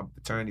called my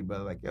fraternity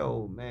brother, like,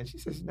 yo, man, she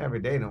said she never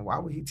dated him. Why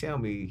would he tell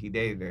me he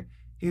dated her?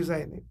 He was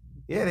like,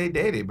 yeah, they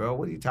dated, bro.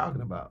 What are you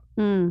talking about?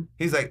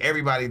 He's like,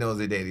 everybody knows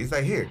they dated. He's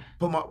like, here,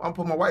 I'll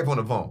put my wife on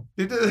the phone.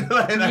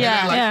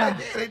 Yeah.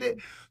 They did.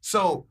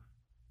 So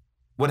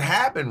what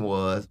happened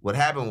was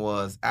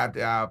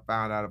after I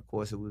found out, of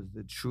course, it was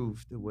the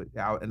truth.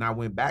 And I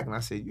went back and I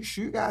said, you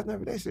sure you guys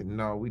never dated? They said,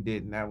 no, we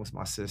didn't. That was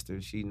my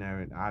sister. She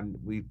never,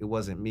 it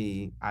wasn't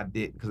me. I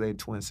didn't, because they had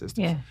twin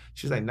sisters. Yeah.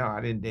 She's like, no, I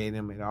didn't date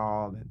him at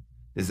all.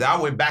 And I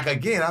went back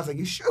again. I was like,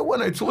 you sure it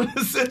wasn't her twin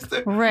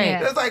sister? Right.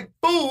 Yeah. It's like,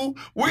 fool.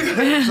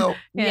 So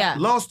Yeah.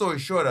 long story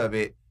short of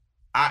it,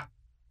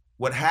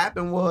 what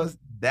happened was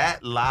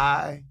that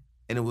lie,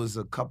 and it was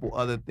a couple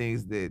other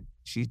things that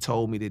she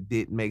told me that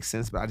didn't make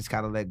sense, but I just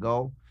kind of let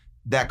go.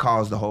 That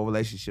caused the whole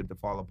relationship to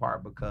fall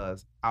apart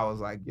because I was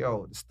like,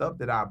 yo, the stuff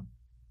that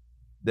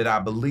I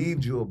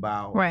believed you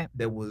about, Right.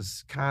 that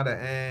was kind of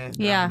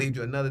Yeah. I believed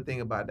you another thing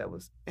about that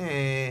was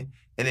and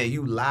then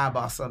you lie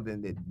about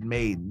something that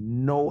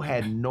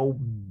had no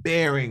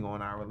bearing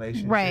on our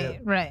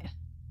relationship. Right.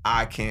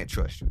 I can't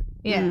trust you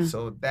anymore. Yeah.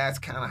 So that's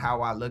kind of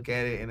how I look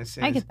at it in a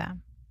sense. I get that.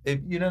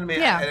 You know what I mean?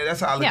 Yeah. That's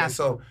how I look Yeah. at it.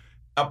 So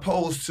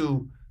opposed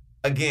to,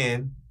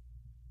 again,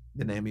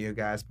 the name of your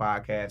guys'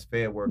 podcast,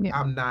 Fair Work, Yeah.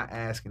 I'm not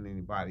asking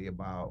anybody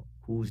about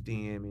who's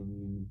DMing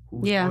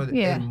you. Yeah.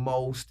 At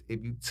most,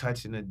 if you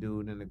touching a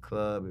dude in the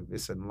club, if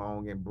it's a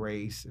long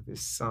embrace, if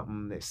it's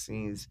something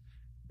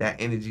that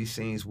energy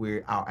seems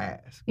weird, I'll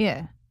ask.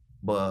 Yeah.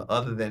 But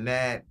other than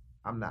that,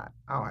 I don't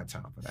have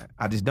time for that.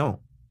 I just don't.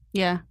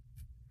 Yeah.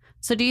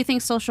 So do you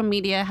think social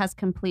media has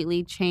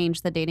completely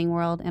changed the dating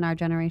world in our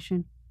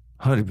generation?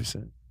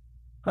 100%.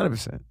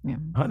 Yeah.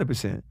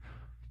 100%.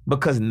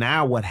 Because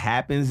now what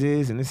happens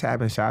is, and this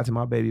happens, shout out to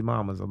my baby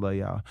mamas, I love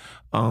y'all.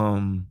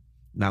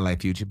 Not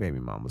like future baby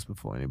mamas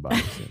before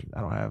anybody says,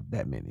 I don't have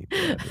that many.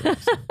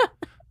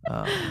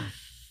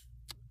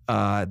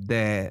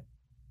 That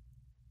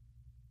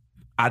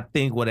I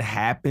think what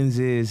happens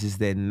is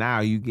that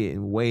now you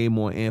getting way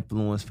more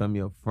influence from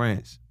your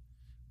friends,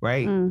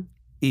 right?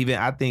 Even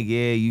I think,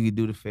 yeah, you can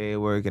do the fair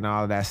work and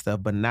all of that stuff,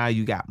 but now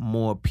you got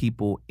more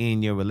people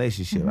in your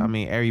relationship. I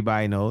mean,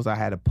 everybody knows I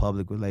had a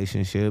public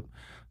relationship.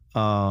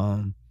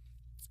 And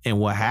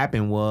what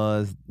happened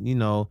was, you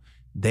know,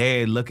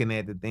 they're looking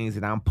at the things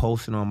that I'm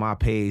posting on my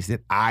page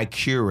that I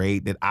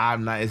curate, that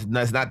I'm not, it's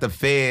not the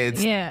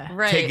feds Yeah.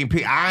 Right.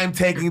 I'm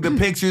taking the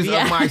pictures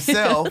Yeah. of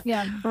myself.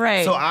 Yeah.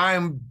 Right. So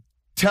I'm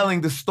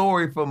telling the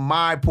story from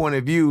my point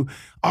of view.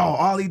 Oh,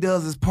 all he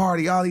does is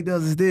party. All he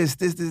does is this.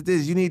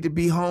 You need to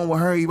be home with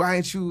her. Why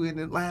ain't you in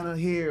Atlanta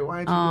here?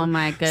 Why ain't you? Oh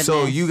my goodness.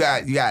 So you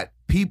got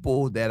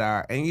people that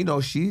are, and you know,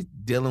 she's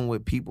dealing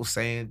with people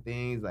saying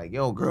things like,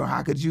 yo, girl,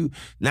 how could you?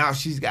 Now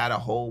she's got a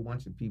whole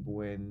bunch of people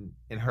in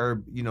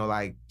her, you know,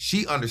 like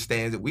she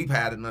understands it. We've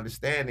had an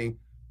understanding,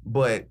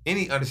 but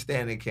any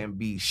understanding can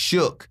be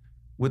shook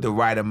with the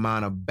right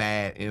amount of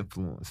bad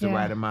influence, the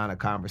right amount of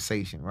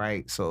conversation,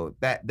 right? So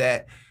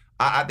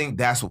I think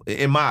that's,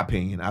 in my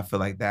opinion, I feel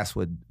like that's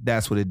what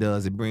it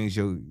does. It brings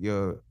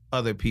your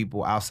other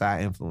people,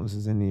 outside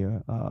influences into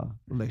your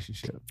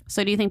relationship.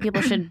 So do you think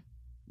people should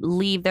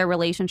leave their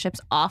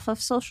relationships off of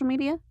social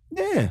media?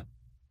 Yeah.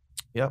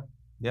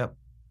 Yep.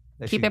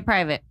 Keep it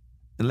private.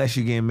 Unless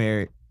you're getting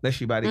married. Unless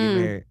you're about to get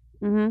married.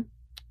 Mm-hmm.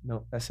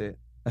 No, that's it.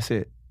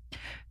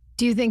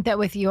 Do you think that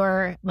with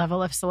your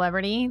level of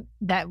celebrity,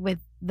 that with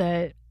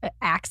the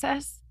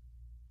access,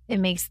 it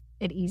makes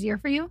it easier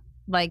for you?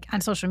 Like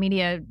on social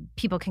media,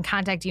 people can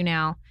contact you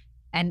now,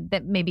 and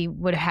that maybe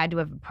would have had to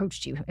have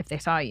approached you if they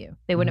saw you.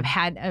 They wouldn't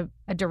have had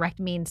a direct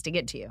means to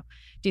get to you.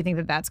 Do you think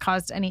that that's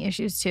caused any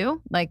issues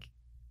too? Like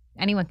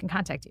anyone can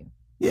contact you.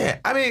 Yeah,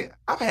 I mean,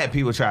 I've had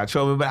people try to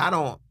troll me, but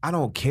I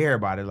don't care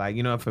about it. Like,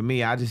 you know, for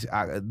me,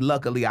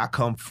 luckily I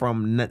come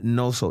from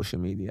no social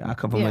media. I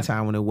come from a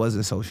time when it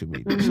wasn't social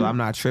media, so I'm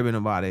not tripping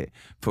about it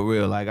for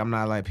real. Like, I'm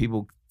not like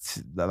people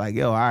like,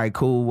 yo, all right,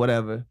 cool,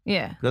 whatever.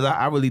 Yeah, because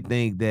I really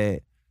think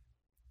that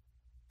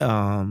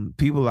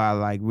people are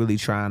like really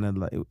trying to,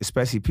 like,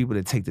 especially people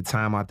that take the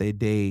time out their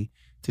day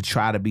to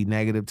try to be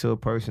negative to a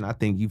person. I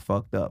think you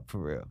fucked up for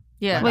real.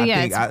 Yeah,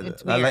 like,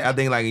 I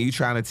think like you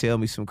trying to tell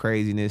me some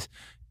craziness.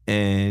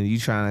 And you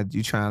trying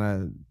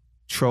to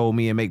troll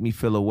me and make me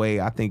feel away.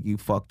 I think you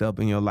fucked up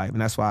in your life,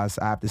 and that's why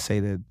I have to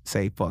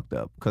say fucked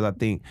up, because I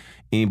think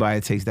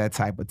anybody that takes that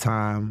type of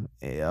time,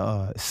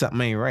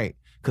 something ain't right.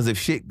 Because if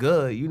shit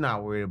good, you're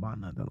not worried about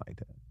nothing like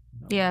that.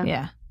 You know?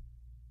 Yeah,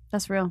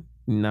 that's real.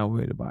 You're not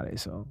worried about it.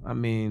 So I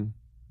mean,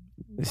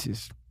 it's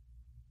just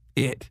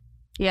it.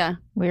 Yeah,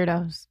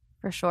 weirdos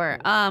for sure.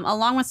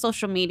 Along with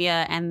social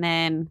media, and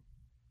then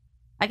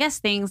I guess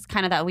things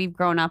kind of that we've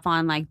grown up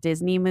on, like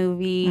Disney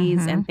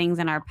movies and things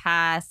in our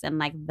past, and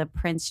like the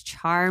Prince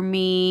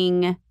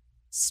Charming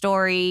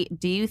story.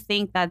 Do you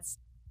think that's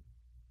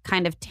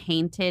kind of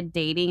tainted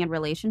dating and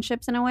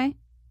relationships in a way?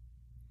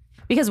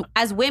 Because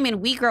as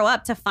women, we grow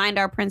up to find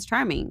our Prince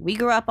Charming. We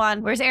grew up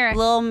on Where's Eric?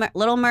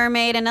 Little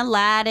Mermaid and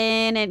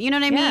Aladdin, and you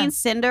know what I mean?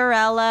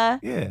 Cinderella.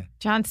 Yeah.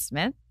 John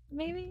Smith,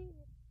 maybe?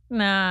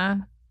 Nah.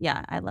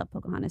 Yeah, I love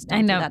Pocahontas.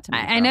 I know.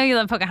 I know you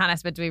love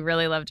Pocahontas, but do we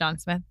really love John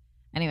Smith?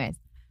 Anyways.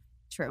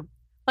 True.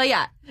 But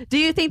yeah, do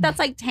you think that's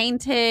like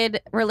tainted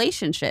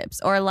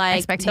relationships, or like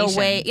expectations?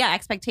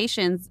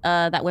 Expectations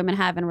that women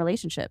have in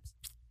relationships?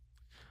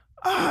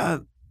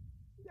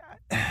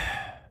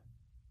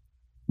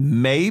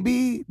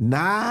 Maybe.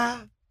 Nah.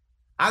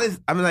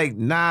 I'm like,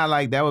 nah,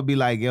 like that would be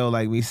like, yo,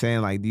 like me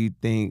saying, like, do you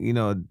think, you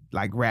know,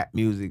 like rap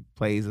music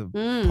plays a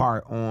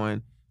part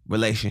on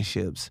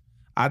relationships?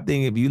 I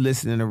think if you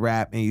listening to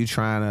rap and you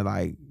trying to,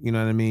 like, you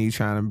know what I mean, you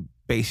trying to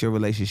base your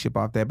relationship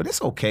off that, but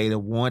it's okay to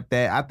want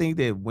that. I think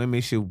that women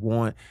should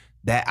want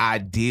that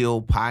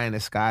ideal pie in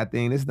the sky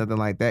thing. There's nothing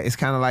like that. It's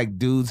kind of like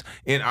dudes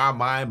in our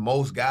mind.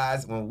 Most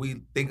guys, when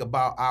we think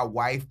about our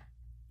wife,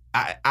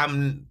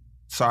 I'm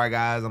sorry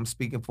guys, I'm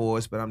speaking for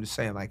us, but I'm just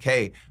saying, like,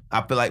 hey,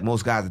 I feel like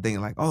most guys are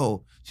thinking like,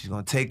 oh, she's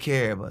gonna take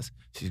care of us.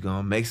 She's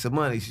gonna make some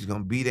money. She's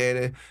gonna be there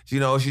to,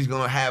 you know, she's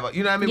gonna have a,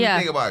 you know what I mean? Yeah.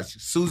 We think about it.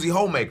 Susie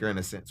Homemaker in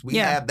a sense. We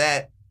have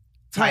that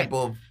type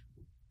of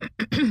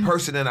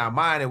person in our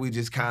mind, and we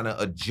just kind of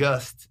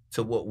adjust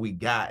to what we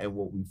got and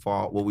what we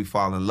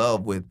fall in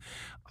love with.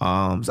 So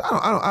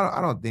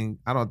I don't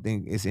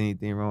think it's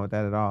anything wrong with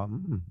that at all.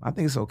 I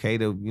think it's okay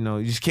to, you know,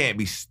 you just can't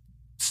be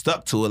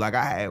stuck to it. Like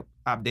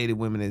I've dated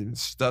women that been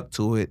stuck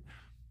to it.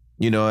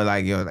 You know,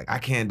 like, yo, like I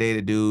can't date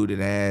a dude that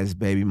has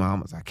baby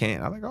mamas. I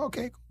can't. I'm like, oh,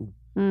 okay, cool.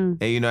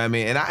 And you know what I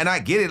mean? And I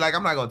get it. Like,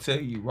 I'm not gonna tell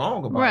you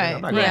wrong about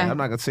it. I'm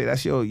not gonna say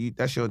that's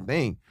your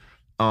thing.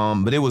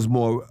 But it was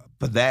more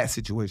for that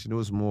situation. It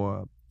was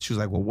more. She was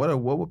like, well,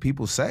 what would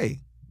people say?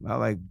 I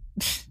like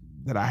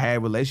that I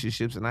had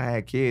relationships and I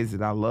had kids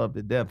that I love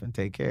to death and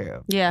take care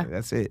of. Yeah,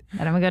 that's it.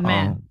 And I'm a good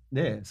man.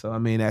 Yeah. So I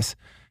mean, I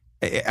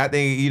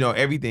think, you know,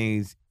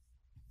 everything's.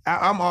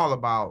 I'm all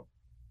about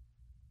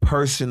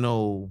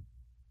personal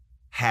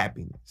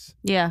happiness.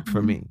 Yeah.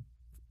 For me.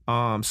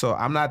 So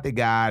I'm not the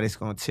guy that's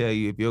gonna tell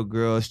you if your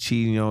girl's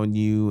cheating on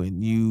you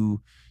and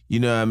you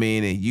know what I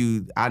mean,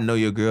 and I know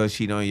your girl's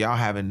cheating on you, y'all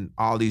having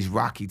all these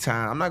rocky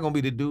times. I'm not gonna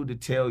be the dude to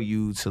tell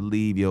you to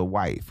leave your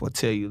wife or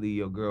tell you to leave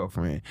your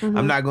girlfriend.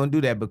 I'm not gonna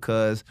do that,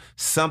 because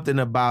something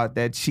about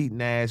that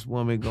cheating ass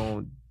woman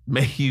gonna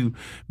make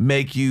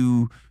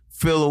you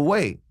feel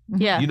away.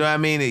 Yeah. You know what I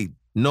mean?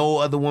 No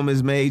other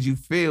woman's made you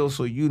feel,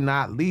 so you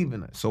not leaving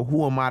her. So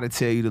who am I to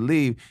tell you to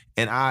leave?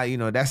 And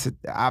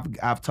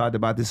I've talked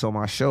about this on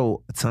my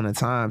show a ton of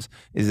times,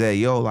 is that,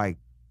 yo, like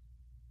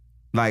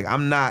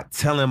I'm not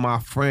telling my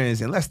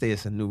friends, unless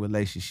it's a new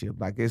relationship,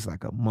 like it's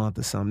like a month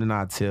or something, then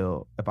I'll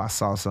tell if I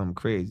saw something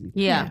crazy.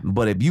 Yeah.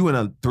 But if you in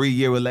a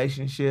 3-year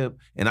relationship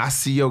and I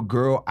see your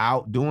girl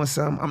out doing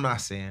something, I'm not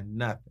saying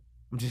nothing.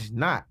 I'm just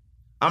not.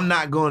 I'm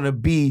not going to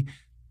be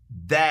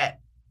that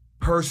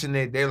person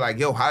that they're like,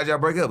 yo, how'd y'all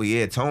break up? But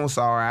yeah, Tone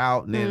saw her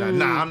out. And then like,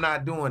 nah, I'm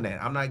not doing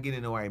that. I'm not getting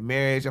into a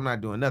marriage. I'm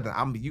not doing nothing.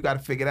 You got to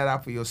figure that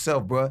out for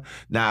yourself, bro.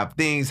 Now, if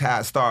things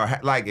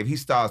like if he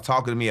starts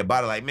talking to me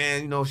about it, like,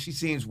 man, you know, she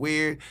seems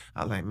weird.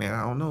 I'm like, man,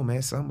 I don't know,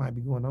 man. Something might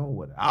be going on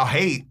with her. I'll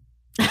hate.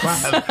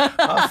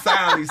 I'll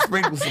silently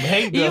sprinkle some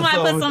hate. You might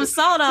put some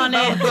salt on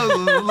it.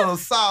 little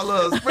salt,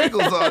 little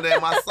sprinkles on there.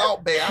 My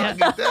salt bay, I'll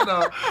get that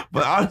on.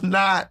 But I'm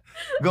not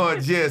going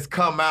to just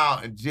come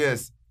out and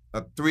just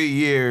a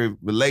 3-year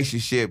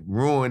relationship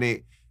ruin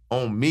it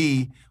on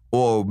me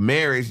or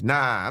marriage.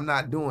 Nah, I'm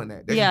not doing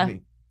that. That's just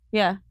me.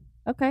 Yeah.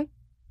 Okay.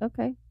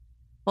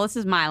 Well, this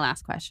is my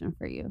last question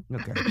for you.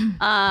 Okay.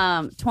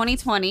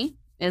 2020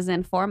 is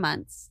in 4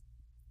 months.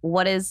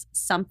 What is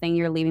something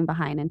you're leaving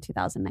behind in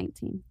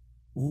 2019?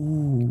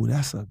 Ooh,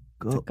 that's a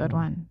good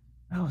one.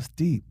 That was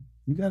deep.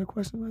 You got a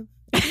question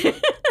like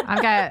that?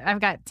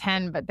 I've got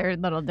 10, but they're a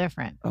little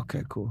different.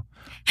 Okay, cool.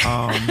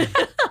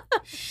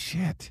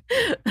 Shit.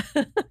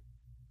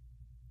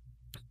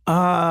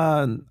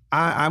 I'm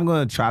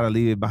gonna try to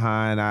leave it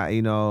behind.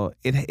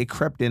 It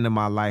crept into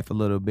my life a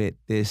little bit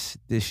this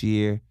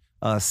year.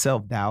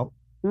 Self-doubt,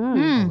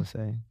 I would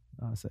say.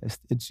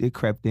 It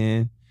crept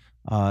in.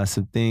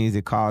 Some things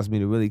that caused me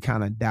to really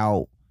kind of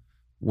doubt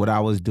what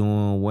I was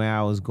doing, where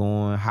I was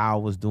going, how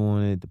I was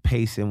doing it, the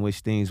pace in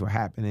which things were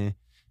happening,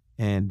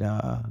 and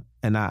I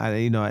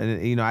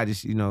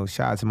just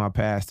shout out to my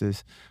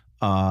pastors.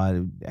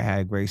 I had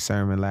a great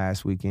sermon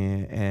last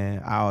weekend,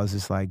 and I was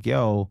just like,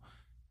 yo,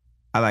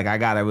 I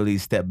gotta really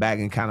step back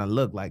and kind of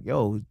look like,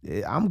 yo,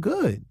 I'm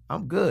good.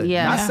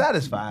 Yeah. Not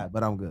satisfied,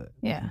 but I'm good.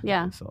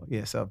 Yeah. So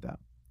yeah,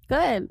 self-doubt.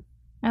 Good.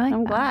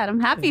 I'm glad.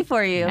 I'm happy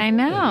for you. I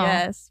know.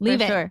 Yes.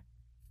 Leave it. Sure.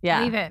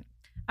 Yeah. Leave it.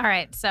 All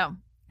right. So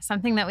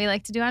something that we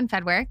like to do on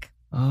FedWork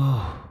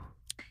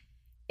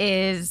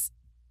is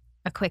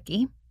a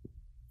quickie.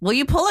 Will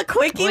you pull a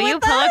quickie Will with you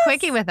us? pull a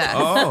quickie with us?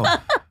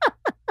 Oh.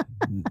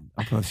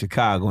 I'm from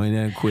Chicago. Ain't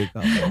that quick.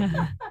 All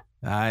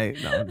right.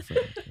 No,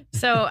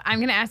 So I'm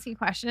going to ask you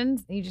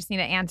questions. You just need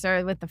to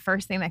answer with the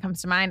first thing that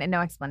comes to mind and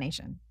no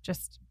explanation.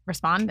 Just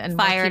respond and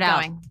Fire we'll keep it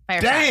out. going.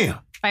 Fire Damn.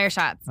 shots. Fire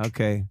shots.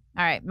 Okay.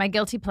 All right. My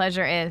guilty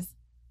pleasure is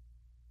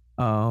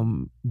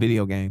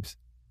Video games.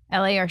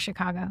 LA or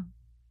Chicago?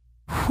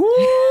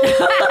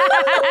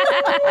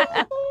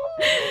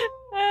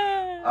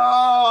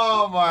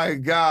 Oh my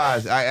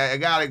gosh. I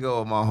gotta go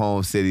with my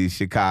home city,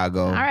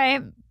 Chicago. All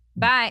right.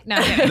 Bye. No,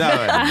 I'm kidding. No,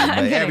 I'm but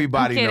kidding.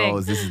 everybody I'm kidding.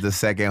 knows this is the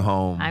second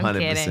home, I'm 100%.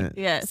 kidding.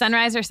 Yes.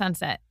 Sunrise or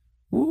sunset?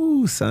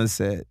 Ooh,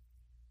 sunset.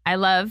 I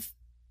love.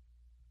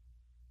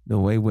 The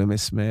way women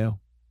smell.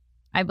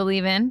 I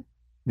believe in.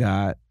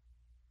 God.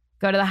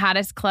 Go to the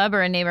hottest club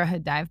or a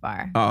neighborhood dive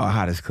bar? Oh,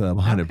 hottest club,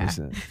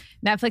 100%.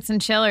 Netflix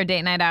and chill or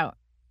date night out?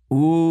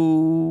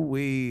 Ooh,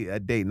 a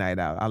date night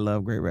out. I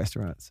love great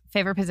restaurants.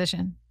 Favorite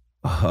position?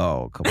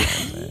 Oh, come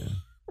on, man.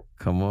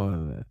 Come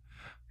on, man.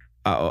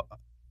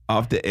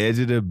 Off the edge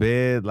of the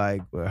bed,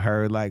 like with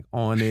her like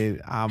on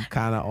it, I'm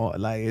kind of on,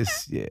 like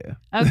it's, yeah.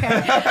 Okay.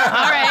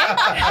 All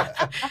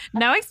right.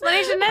 No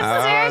explanation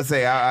necessary? I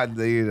say,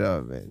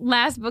 man.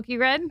 Last book you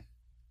read?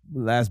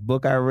 Last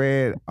book I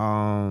read,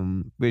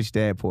 Rich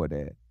Dad, Poor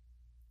Dad.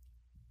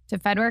 To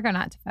FedWork or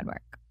not to FedWork?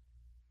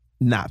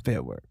 Not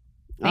Fair Work.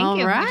 Thank All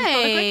you.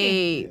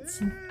 right.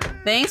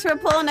 Thanks for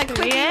pulling a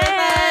quickie with Yay.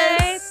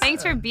 us.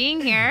 Thanks for being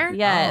here.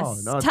 Yes. Oh,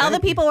 no, Tell the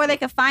thank you. people where they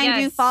can find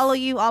you, Yes. follow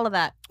you, all of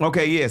that.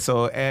 Okay, yeah.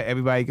 So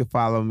everybody can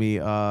follow me.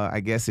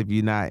 I guess if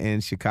you're not in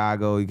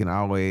Chicago, you can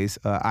always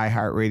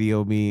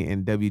iHeartRadio me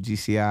and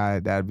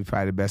WGCI. That'd be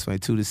probably the best way.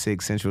 2 to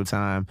 6 Central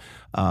Time.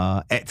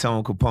 At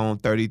Tone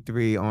Capone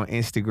 33 on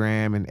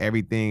Instagram and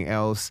everything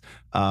else.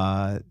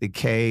 The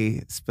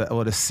K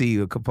or the C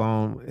of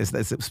Capone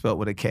it's spelled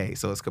with a K,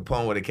 so it's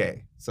Capone with a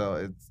K. So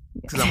it's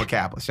because I'm a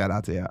Kappa. Shout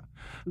out to y'all.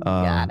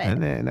 Got it.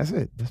 And then that's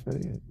it. That's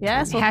really it.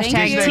 Yes. Well, Hashtag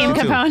thank you. Team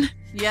Too. Capone.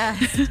 Yes.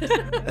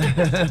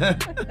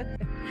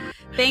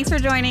 Thanks for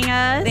joining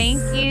us. Thank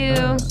you.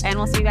 And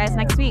we'll see you guys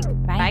next week.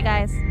 Bye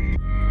guys.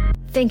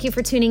 Thank you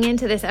for tuning in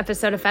to this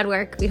episode of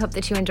FedWork. We hope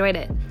that you enjoyed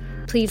it.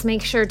 Please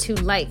make sure to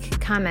like,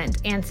 comment,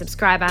 and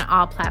subscribe on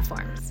all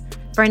platforms.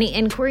 For any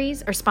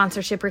inquiries or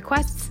sponsorship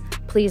requests,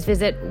 please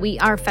visit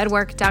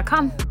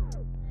wearefedwork.com.